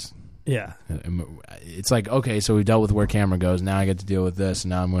 It's like, okay, so we dealt with where camera goes. Now I get to deal with this, and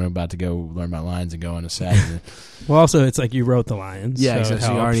now I'm about to go learn my lines and go on a set. Well, also, it's like you wrote the lines. Yeah, so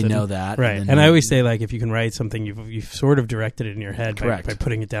you already know that. Right. And I always say, like, if you can write something, you've sort of directed it in your head by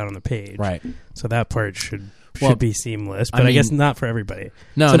putting it down on the page. Right. So that part should be seamless, but I guess not for everybody.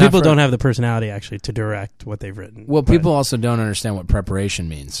 No, some people don't have the personality actually to direct what they've written. Well, people also don't understand what preparation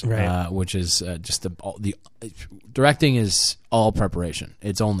means, which is just the directing is all preparation.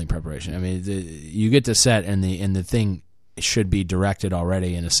 It's only preparation. I mean, you get to set and the thing should be directed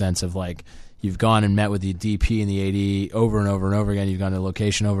already in a sense of like you've gone and met with the DP and the AD over and over and over again. You've gone to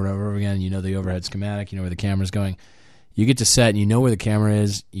location over and over again. You know the overhead schematic. You know where the camera's going. You get to set and you know where the camera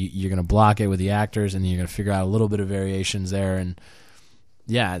is. You're going to block it with the actors, and then you're going to figure out a little bit of variations there. And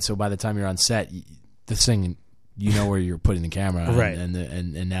so by the time you're on set, this thing, you know where you're putting the camera, right?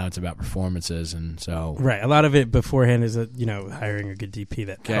 And now it's about performances, and so a lot of it beforehand is hiring a good DP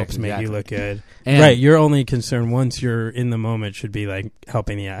that helps make you look good. And your only concern once you're in the moment should be like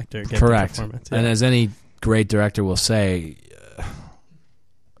helping the actor get the performance. Yeah. And as any great director will say,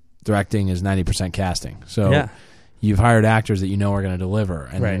 directing is 90% casting. So. You've hired actors that you know are going to deliver,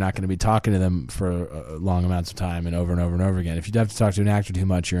 and you're not going to be talking to them for long amounts of time and over and over and over again. If you have to talk to an actor too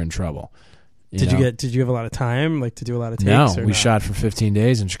much, you're in trouble. Did you have a lot of time, like to do a lot of takes? No, we shot for 15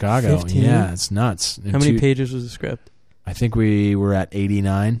 days in Chicago. 15? Yeah, it's nuts. How many pages was the script? I think we were at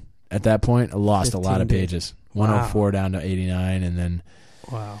 89 at that point. I lost a lot of pages. 104 down to 89, and then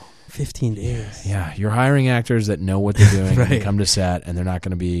 15 days. Yeah, you're hiring actors that know what they're doing. And they come to set, and they're not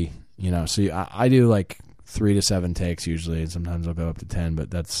going to be, So I do like 3 to 7 takes usually, and sometimes I'll go up to 10.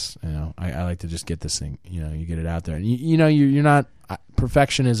 But that's I like to just get this thing. You get it out there, and you're not.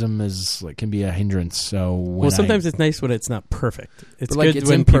 Perfectionism can be a hindrance. So sometimes it's nice when it's not perfect. It's good it's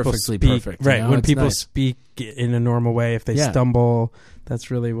when people speak perfect, right? When people speak in a normal way, if they stumble, that's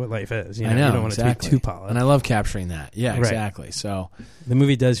really what life is. I know, you don't want it to be too polished, and I love capturing that. Yeah, exactly. So the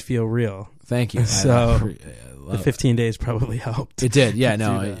movie does feel real. Thank you. So the 15 days probably helped. It did, yeah.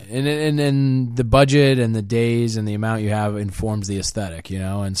 No, and the budget and the days and the amount you have informs the aesthetic,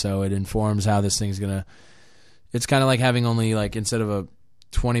 and so it informs how this thing's gonna. It's kind of like having only instead of a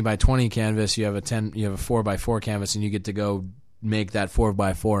 20 by 20 canvas, you have a 4 by 4 canvas, and you get to go make that 4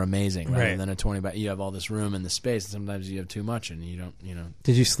 by 4 amazing rather than a 20 by. You have all this room and the space, and sometimes you have too much, and you don't.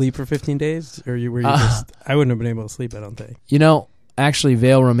 Did you sleep for 15 days, or were you just? I wouldn't have been able to sleep. I don't think. Actually,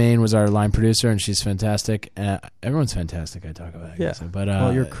 Vale Romain was our line producer, and she's fantastic. Everyone's fantastic. I talk about it. Yeah,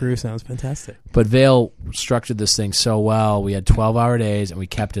 but your crew sounds fantastic. But Vale structured this thing so well. We had 12-hour days, and we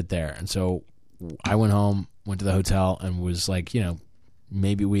kept it there. And so I went home. Went to the hotel and was like,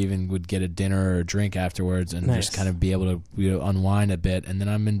 maybe we even would get a dinner or a drink afterwards and just kind of be able to unwind a bit. And then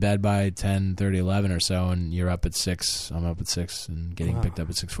I'm in bed by 10, 30, 11 or so, and you're up at 6. I'm up at 6 and getting picked up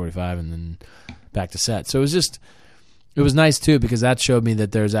at 6:45 and then back to set. So it was nice too because that showed me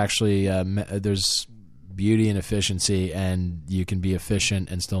that there's actually there's beauty and efficiency, and you can be efficient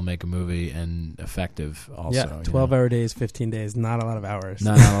and still make a movie and effective also. Yeah, 12-hour days, 15 days, not a lot of hours.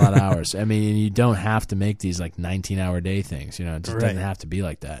 Not a lot of hours. I mean, you don't have to make these like 19-hour day things. You know, it just doesn't have to be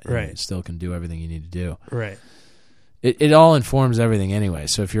like that. Right. You still can do everything you need to do. Right. It all informs everything anyway.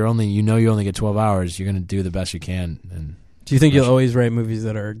 So if you only get 12 hours, you're going to do the best you can. And do you think you'll always write movies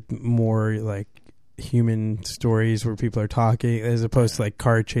that are more like human stories where people are talking as opposed to like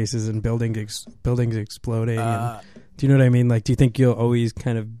car chases and buildings exploding? Do you know what I mean? Like, do you think you'll always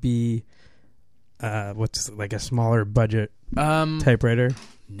kind of be what's like a smaller budget typewriter?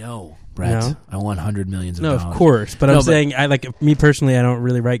 No, Brett. No? I want $100 million. No, of course. But I'm saying, I like me personally. I don't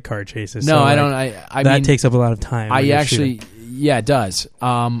really write car chases. No, so I like, don't. I that mean, takes up a lot of time. Yeah, it does.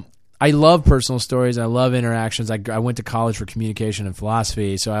 I love personal stories. I love interactions. I went to college for communication and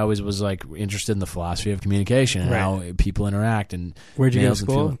philosophy, so I always was like interested in the philosophy of communication and how people interact. And where'd you go to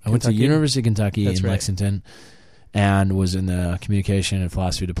school? I went to University of Kentucky in right. Lexington, and was in the communication and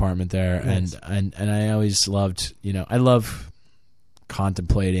philosophy department there. Nice. And I always loved, I love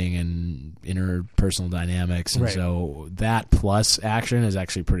contemplating and interpersonal dynamics, and so that plus action is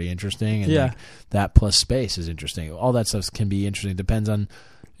actually pretty interesting, and like, that plus space is interesting. All that stuff can be interesting.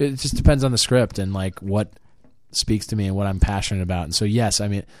 It just depends on the script and like what speaks to me and what I'm passionate about. And so yes, I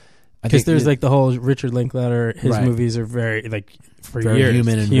mean, because there's like the whole Richard Linklater, his movies are very like for very years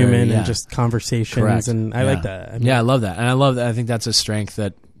human and just conversations. Correct. And I like that. I mean, I love that, and I love that. I think that's a strength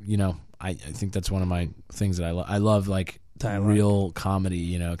that I think that's one of my things that I love like dialogue. Real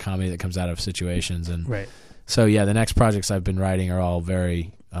comedy, comedy that comes out of situations. And right. So yeah, the next projects I've been writing are all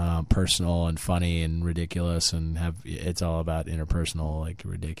very personal and funny and ridiculous, and it's all about interpersonal like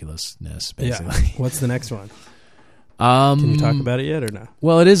ridiculousness basically. Yeah. What's the next one? Can you talk about it yet or no?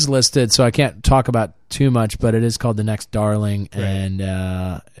 Well, it is listed, so I can't talk about too much, but it is called The Next Darling, right.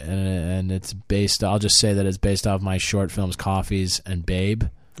 and it's based. I'll just say that it's based off my short films Coffees and Babe.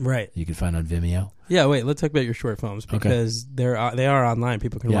 Right. You can find on Vimeo. Yeah, wait, let's talk about your short films because they are online.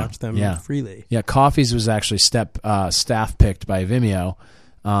 People can watch them freely. Yeah, Coffees was actually staff picked by Vimeo.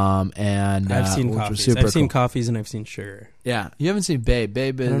 And I've seen Coffees. I've seen Coffees and I've seen Sugar. Yeah, you haven't seen Babe.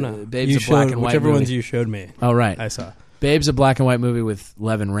 Babe's I don't know. Babe's a black and white whichever movie. ones you showed me. Oh, right. I saw. Babe's a black and white movie with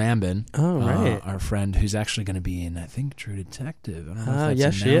Levin Rambin. Oh, right. Our friend who's actually going to be in, I think, True Detective. I don't know if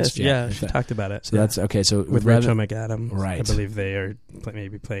that's she is. yet. Yeah, she talked about it. So that's okay. So with Rachel McAdams, right? I believe they are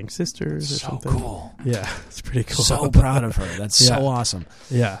maybe playing sisters or something. So cool. Yeah, it's pretty cool. So proud of her. That's so awesome.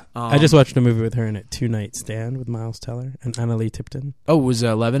 Yeah, I just watched a movie with her in it, 2 Night Stand with Miles Teller and Annalee Tipton. Oh, was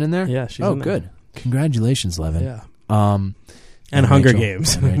Levin in there? Yeah, she's in there. Good. Congratulations, Levin. Yeah. And Hunger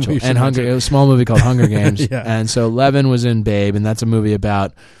Games. And Hunger. It was a small movie called Hunger Games. Yeah. And so Levin was in Babe, and that's a movie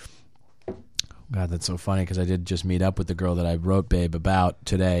about. God, that's so funny because I did just meet up with the girl that I wrote Babe about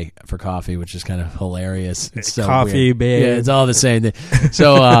today for coffee, which is kind of hilarious. It's so coffee, weird. Babe. Yeah, it's all the same thing.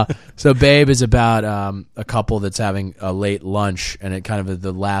 So, so Babe is about a couple that's having a late lunch, and it kind of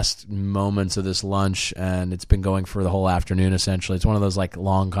the last moments of this lunch, and it's been going for the whole afternoon. Essentially, it's one of those like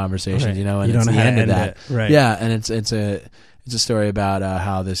long conversations, right. And you it's don't the know end how of to that. end it. Right. Yeah, and it's a story about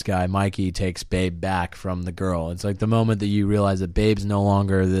how this guy Mikey takes Babe back from the girl. It's like the moment that you realize that Babe's no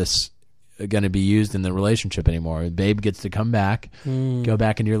longer this going to be used in the relationship anymore. Babe gets to come back, go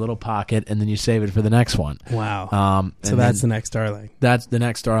back into your little pocket, and then you save it for the next one. Wow. So that's The Next Darling. That's The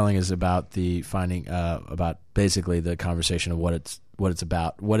Next Darling is about the finding about basically the conversation of what it's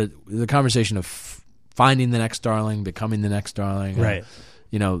about. The conversation of finding the next darling, becoming the next darling. Right.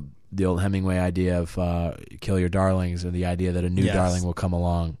 The old Hemingway idea of kill your darlings, or the idea that a new darling will come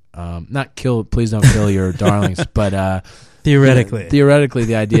along. Please don't kill your darlings, but theoretically,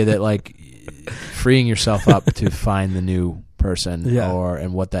 the idea that like freeing yourself up to find the new person,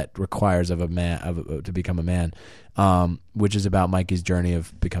 and what that requires of a man to become a man, which is about Mikey's journey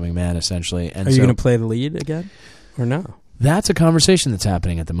of becoming a man, essentially. And are you going to play the lead again, or no? That's a conversation that's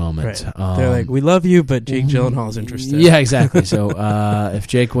happening at the moment. Right. They're like, we love you, but Jake Gyllenhaal's interested. Yeah, exactly. So if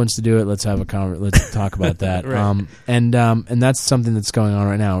Jake wants to do it, let's have let's talk about that. Right. And that's something that's going on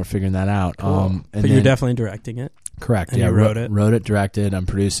right now. We're figuring that out. Cool. But you're definitely directing it. Correct. And yeah, you wrote it. Wrote it, directed. I'm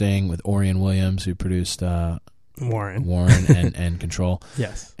producing with Orion Williams, who produced Warren and Control.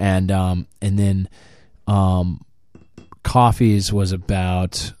 Yes. And then Coffees was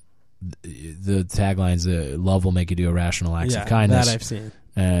about. The taglines, love will make you do irrational acts of kindness. That I've seen.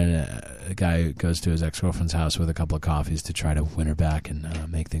 And a guy goes to his ex-girlfriend's house with a couple of coffees to try to win her back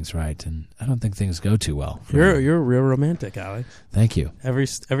and make things right. And I don't think things go too well. You're real romantic, Alex. Thank you.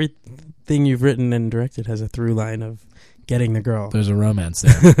 Everything you've written and directed has a through line of getting the girl. There's a romance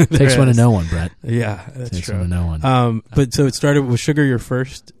there. Takes one to know one, Brett. Yeah, that's Takes true. one to know one. But so it started with Sugar, your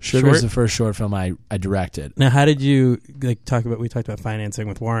first Sugar's short? the first short film I directed. Now, how did you we talked about financing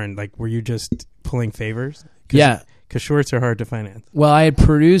with Warren. Like, were you just pulling favors? Yeah. Because shorts are hard to finance. Well, I had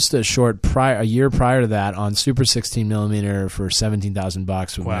produced a short a year prior to that on Super 16 millimeter for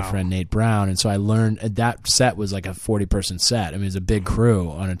 $17,000 with my friend Nate Brown, and so I learned that set was like a 40-person set. I mean, it was a big crew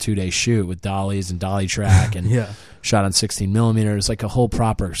on a 2-day shoot with dollies and dolly track, and shot on 16 millimeter. It's like a whole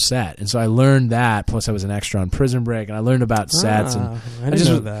proper set, and so I learned that. Plus, I was an extra on Prison Break, and I learned about sets. And I didn't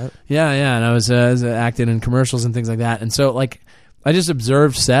know that. Yeah, and I was acting in commercials and things like that, and so like. I just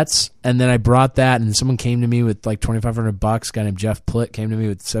observed sets, and then I brought that, and someone came to me with like $2,500. A guy named Jeff Plitt came to me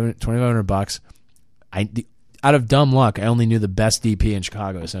with $2,500. Out of dumb luck, I only knew the best DP in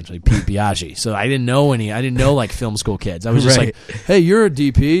Chicago, essentially Pete Biaggi. So I didn't know like film school kids. I was just like, hey, you're a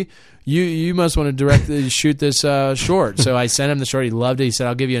DP. You must want to shoot this short. So I sent him the short. He loved it. He said,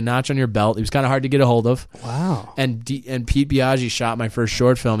 I'll give you a notch on your belt. He was kind of hard to get a hold of. Wow. And Pete Biaggi shot my first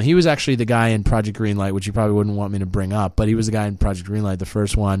short film. He was actually the guy in Project Greenlight, which you probably wouldn't want me to bring up, but he was the guy in Project Greenlight, the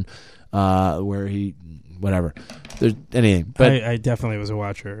first one, where he, whatever. There's anything. But I definitely was a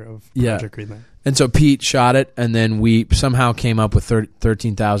watcher of Project Greenlight. And so Pete shot it, and then we somehow came up with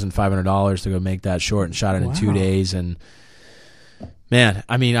 $13,500 to go make that short, and shot it in 2 days. And man,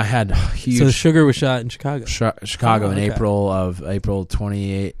 I mean, I had huge. So Sugar was shot in Chicago. Chicago in April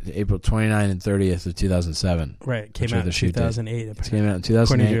 29th and 30th of 2007. Right, it came out in 2008. It came out in 2008.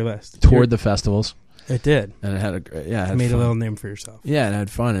 According to your list, toured the festivals. It did, and it had it made fun. a little name for yourself. Yeah, and it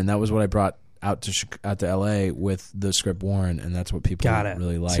had fun, and that was what I brought out to LA with the script Warren, and that's what people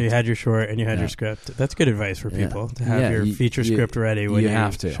really liked. So you had your short and you had your script. That's good advice for people to have your feature script ready when you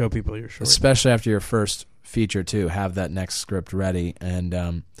have to show people your short, especially after your first feature too. Have that next script ready, and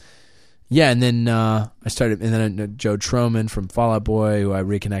and then I started, and then Joe Troman from Fall Out Boy, who I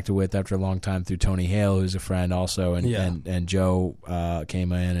reconnected with after a long time through Tony Hale, who's a friend also, and Joe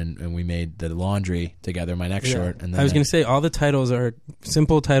came in, and we made The Laundry together, my next short. And then I was going to say, all the titles are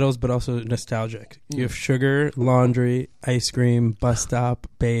simple titles, but also nostalgic. You have Sugar, Laundry, Ice Cream, Bus Stop,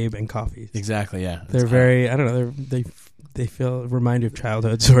 Babe, and Coffee. Exactly, yeah. They're very, I don't know, they remind you of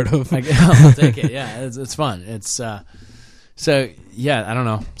childhood, sort of. I'll take it, yeah. It's fun. It's... So yeah, I don't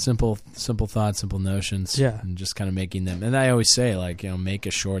know. Simple thoughts, simple notions. Yeah, and just kind of making them. And I always say, like, make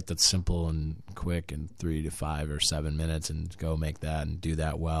a short that's simple and quick in 3 to 5 or 7 minutes, and go make that and do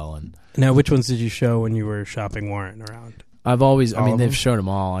that well. And now, which ones did you show when you were shopping Warren around? I've always. I mean, they've shown them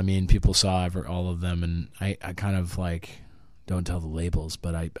all. I mean, people saw all of them, and I kind of like don't tell the labels,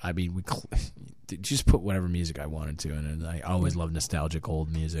 but I mean, we just put whatever music I wanted to, and I always love nostalgic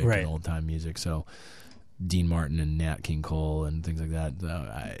old music and old time music. So. Dean Martin and Nat King Cole and things like that.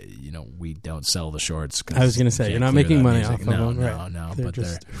 We don't sell the shorts. I was going to say, you're not making money off of them. No, they're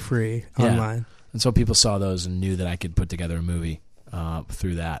just free online. And so people saw those and knew that I could put together a movie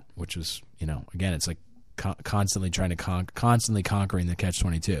through that, which was, again, it's like constantly trying to constantly conquering the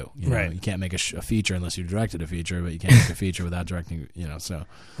catch-22. You can't make a feature unless you directed a feature, but you can't make a feature without directing. So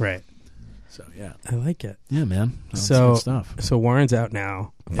right. So yeah, I like it. Yeah, man. That's good stuff. So Warren's out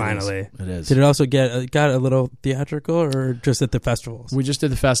now. Finally, it is. Did it also got a little theatrical, or just at the festivals? We just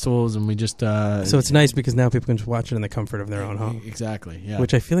did the festivals, and we just. So it's nice because now people can just watch it in the comfort of their own home. Exactly. Yeah.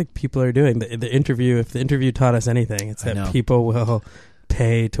 Which I feel like people are doing. The interview. If the interview taught us anything, it's that people will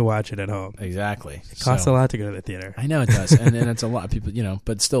pay to watch it at home. Exactly. It costs a lot to go to the theater. I know it does, and it's a lot of people,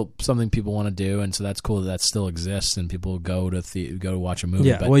 but still something people want to do, and so that's cool that still exists, and people go to watch a movie.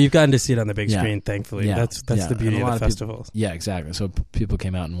 Yeah, well, you've gotten to see it on the big screen, thankfully. Yeah, that's the beauty of the festivals. Yeah, exactly. So people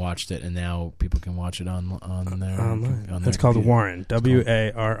came out and watched it, and now people can watch it on their online. It's called Warren,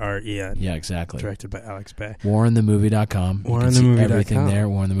 WARREN. Yeah, exactly. Directed by Alex Bay. WarrenTheMovie.com. WarrenTheMovie.com. Everything there.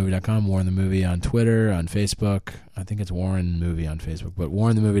 WarrenTheMovie.com. Warren the Movie on Twitter, on Facebook. I think it's Warren Movie on Facebook, but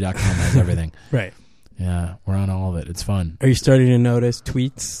WarrenTheMovie.com has everything. Right. Yeah, we're on all of it. It's fun. Are you starting to notice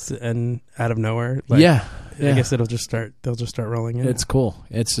tweets and out of nowhere? I guess they'll just start rolling in. It's cool.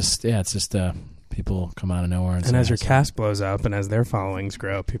 It's just people come out of nowhere. And as your cast blows up and as their followings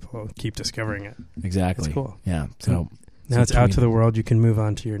grow, people keep discovering it. Exactly. It's cool. Yeah. So now it's out to the world. You can move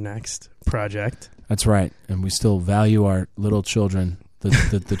on to your next project. That's right. And we still value our little children.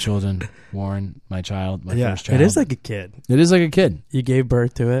 The children, Warren, my child, my first child. It is like a kid. It is like a kid. You gave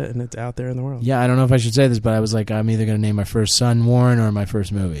birth to it, and it's out there in the world. Yeah, I don't know if I should say this, but I was like, I'm either going to name my first son Warren or my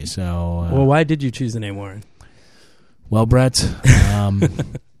first movie. So, well, why did you choose the name Warren? Well, Brett,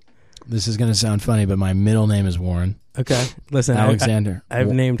 This is going to sound funny, but my middle name is Warren. Okay. Listen, Alexander. I've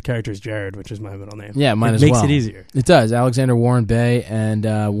named characters Jared, which is my middle name. Yeah, mine as well. It well. makes it easier. It does. Alexander Warren Bay, and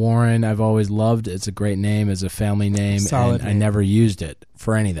Warren I've always loved. It's a great name. It's a family name. Solid and name. I never used it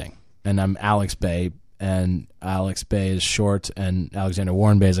for anything. And I'm Alex Bay, and Alex Bay is short, and Alexander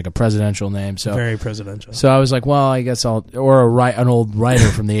Warren Bay is like a presidential name. So very presidential. So I was like, well, I guess an old writer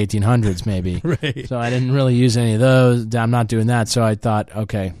from the 1800s maybe. Right. So I didn't really use any of those. I'm not doing that. So I thought,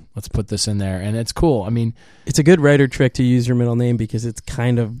 okay, let's put this in there, and it's cool. I mean, it's a good writer trick to use your middle name because it's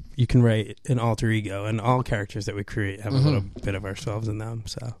kind of, you can write an alter ego, and all characters that we create have a little bit of ourselves in them.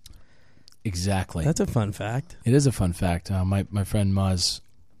 So exactly, that's a fun fact. It is a fun fact. My friend Muzz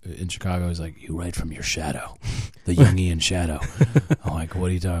in Chicago is like, you write from your shadow, the Jungian shadow. I'm like,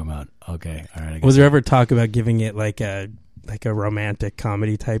 what are you talking about? Okay, all right. Was there ever talk about giving it like a romantic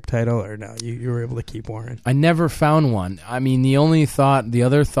comedy type title, or no? You were able to keep Warren. I never found one. I mean, the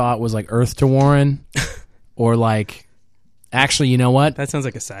other thought was like Earth to Warren, or like, actually, you know what? That sounds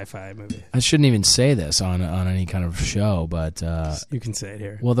like a sci-fi movie. I shouldn't even say this on any kind of show, but you can say it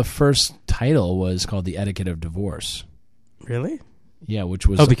here. Well, the first title was called The Etiquette of Divorce. Really? Yeah, which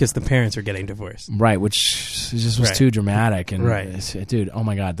was because the parents are getting divorced, right? Which just was too dramatic, and right, dude. Oh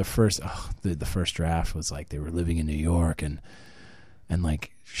my god, the first draft was like they were living in New York, and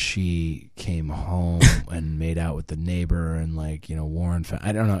like she came home and made out with the neighbor, and like Warren.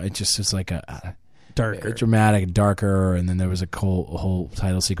 I don't know. It just is like a darker, dramatic, darker, and then there was a whole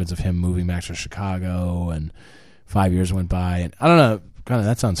title sequence of him moving back to Chicago, and 5 years went by, and I don't know. Kind of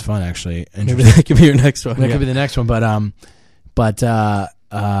that sounds fun, actually. Maybe that could be your next one. That could be the next one, but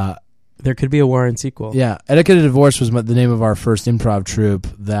there could be a Warren sequel. Yeah, Etiquette of Divorce was the name of our first improv troupe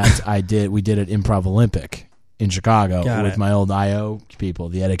that we did at Improv Olympic in Chicago with my old IO people,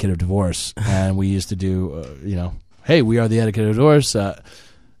 the Etiquette of Divorce, and we used to do, hey, we are the Etiquette of Divorce. I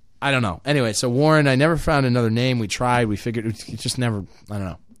don't know. Anyway, so Warren, I never found another name. We tried, we figured, it just never. I don't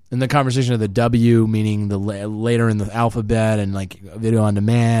know. In the conversation of the W, meaning the later in the alphabet, and like video on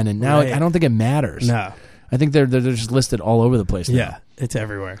demand, and now I don't think it matters. No. I think they're just listed all over the place now. Yeah, it's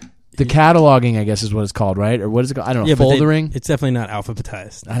everywhere. The cataloging, I guess, is what it's called, right? Or what is it called? I don't know. Yeah, foldering? It's definitely not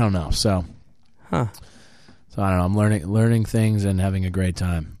alphabetized. I don't know. So I don't know. I'm learning things and having a great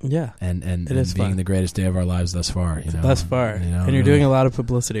time. Yeah, and it is being fun. The greatest day of our lives thus far. Thus far, and you're doing a lot of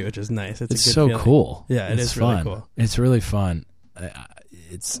publicity, which is nice. It's a good so feeling. Cool. Yeah, it's fun. Really cool. It's really fun.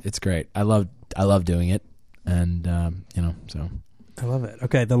 It's great. I love doing it, and so. I love it.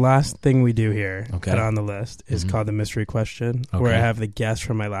 Okay, the last thing we do here on the list is called the mystery question, where I have the guest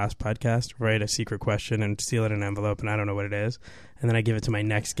from my last podcast write a secret question and seal it in an envelope, and I don't know what it is. And then I give it to my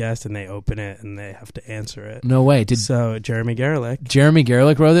next guest, and they open it, and they have to answer it. No way. So Jeremy Garlick. Jeremy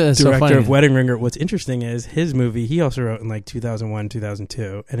Garlick wrote it? That's director so funny. of Wedding Ringer. What's interesting is his movie, he also wrote in like 2001,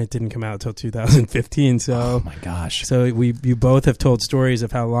 2002, and it didn't come out until 2015. So, oh my gosh. So you both have told stories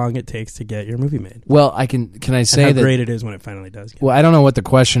of how long it takes to get your movie made. Well, can I say and how great it is when it finally does. Well, I don't know what the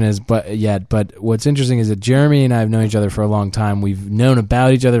question is, but what's interesting is that Jeremy and I have known each other for a long time. We've known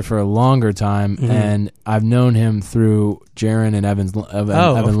about each other for a longer time, and I've known him through Jaron and Evan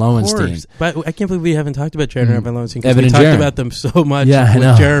Lowenstein. But I can't believe we haven't talked about Jaron and Evan Lowenstein, because Evan we and talked Jaron. about them so much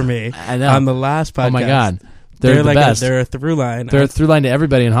with Jeremy on the last podcast. Oh my God. They're the best. They're a through line. They're a through line to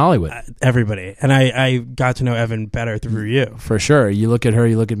everybody in Hollywood. Everybody. And I got to know Evan better through you. For sure. You look at her,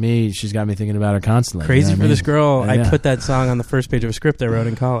 you look at me, she's got me thinking about her constantly. Crazy for this girl. I put that song on the first page of a script I wrote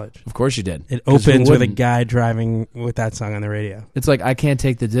in college. Of course you did. It opens with a guy driving with that song on the radio. It's like, I can't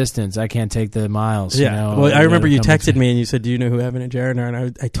take the distance. I can't take the miles. Yeah. Well, I remember you texted me and you said, do you know who Evan and Jaron are?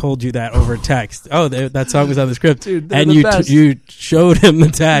 And I told you that over text. Oh, that song was on the script. Dude, and you showed him the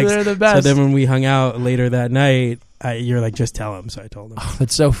text. They're the best. So then when we hung out later that night, you're like, just tell him. So I told him. Oh,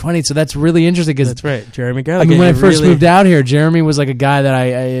 that's so funny. So that's really interesting. That's right. Jeremy Garlick. I mean, when I first moved out here, Jeremy was like a guy that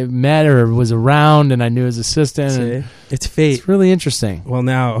I met or was around, and I knew his assistant. And it's fate. It's really interesting. Well,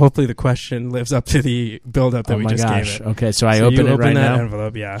 now, hopefully the question lives up to the build-up that we just gave it. Okay, so I open it right now.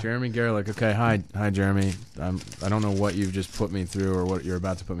 Envelope, yeah. Jeremy Garlick. Okay, hi, Jeremy. I don't know what you've just put me through or what you're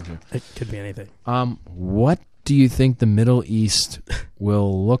about to put me through. It could be anything. What do you think the Middle East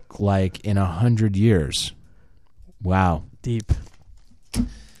will look like in 100 years? Wow. Deep.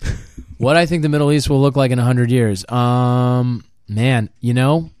 What I think the Middle East will look like in 100 years. Man,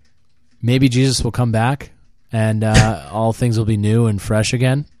 maybe Jesus will come back and all things will be new and fresh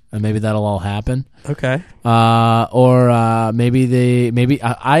again, and maybe that'll all happen. Okay. Or maybe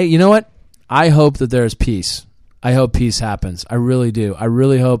you know what? I hope that there's peace. I hope peace happens. I really do. I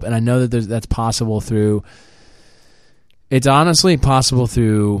really hope, and I know that that's possible through. It's honestly possible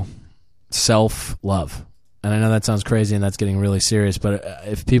through self-love. and I know that sounds crazy and that's getting really serious, but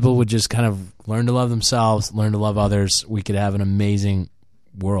if people would just kind of learn to love themselves, learn to love others, we could have an amazing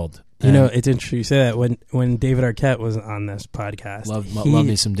world. You know, it's interesting you say that. When David Arquette was on this podcast, love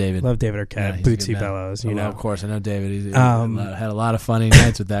me some David. Love David Arquette, Yeah, Bootsy Bellows. You know, of course, I know David. He had a lot of funny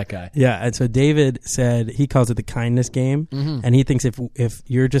nights with that guy. Yeah, and so David said he calls it the kindness game, and he thinks if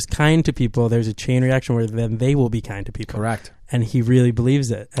you're just kind to people, there's a chain reaction where then they will be kind to people. Correct. And he really believes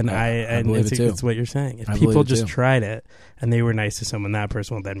it, and I believe it too. It's what you're saying. If I people believe it just too. tried it and they were nice to someone, that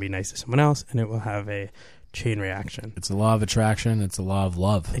person will then be nice to someone else, and it will have a chain reaction. It's a law of attraction. It's a law of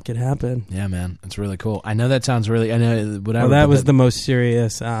love. It could happen. Yeah, man. It's really cool. I know that sounds really... I know whatever. Well, that was the most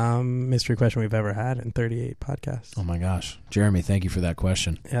serious mystery question we've ever had in 38 podcasts. Oh, my gosh. Jeremy, thank you for that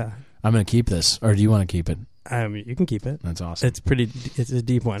question. Yeah. I'm going to keep this. Or do you want to keep it? You can keep it. That's awesome. It's a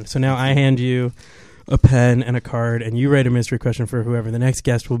deep one. So now I hand you a pen and a card, and you write a mystery question for whoever the next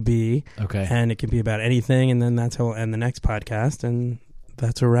guest will be. Okay. And it can be about anything, and then that's how we'll end the next podcast, and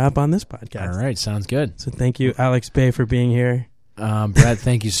that's a wrap on this podcast. All right. Sounds good. So thank you, Alex Bay, for being here. Brad,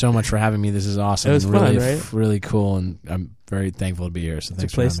 thank you so much for having me. This is awesome. It was really, fun, right? Really cool, and I'm very thankful to be here. So It's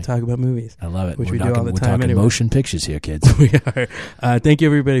thanks a place for to having me. talk about movies. I love it. Which we're we do talking, all the we're time talking anyway. motion pictures here, kids. We are. Thank you,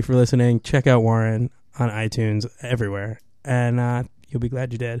 everybody, for listening. Check out Warren on iTunes, everywhere. And you'll be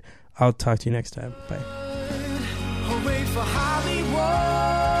glad you did. I'll talk to you next time. Bye. Hooray for Hollywood!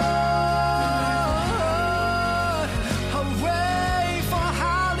 Hooray for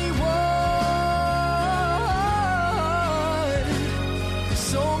Hollywood!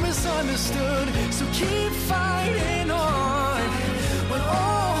 So misunderstood, so keep fighting on. When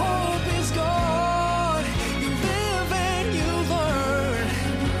all hope is gone, you live and you learn.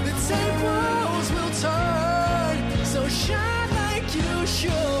 The tables will turn, so shine like you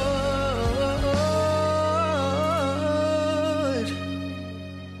should.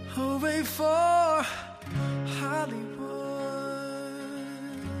 Hooray for Hollywood.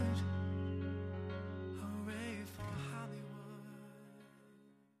 Hooray for Hollywood.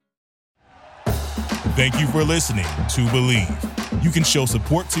 Thank you for listening to Believe. You can show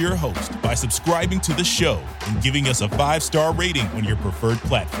support to your host by subscribing to the show and giving us a 5-star rating on your preferred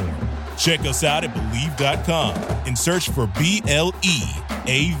platform. Check us out at Believe.com and search for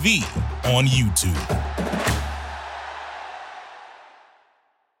BLEAV on YouTube.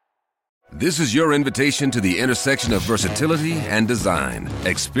 This is your invitation to the intersection of versatility and design.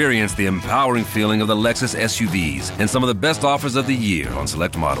 Experience the empowering feeling of the Lexus SUVs and some of the best offers of the year on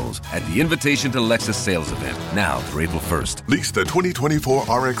select models at the Invitation to Lexus sales event, now through April 1st. Lease the 2024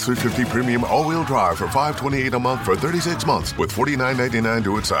 RX 350 Premium All-Wheel Drive for $528 a month for 36 months with $49.99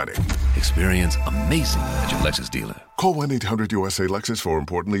 due at signing. Experience amazing at your Lexus dealer. Call 1-800-USA-LEXUS for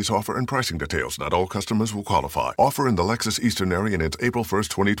important lease offer and pricing details. Not all customers will qualify. Offer in the Lexus Eastern area and it's April 1st,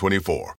 2024.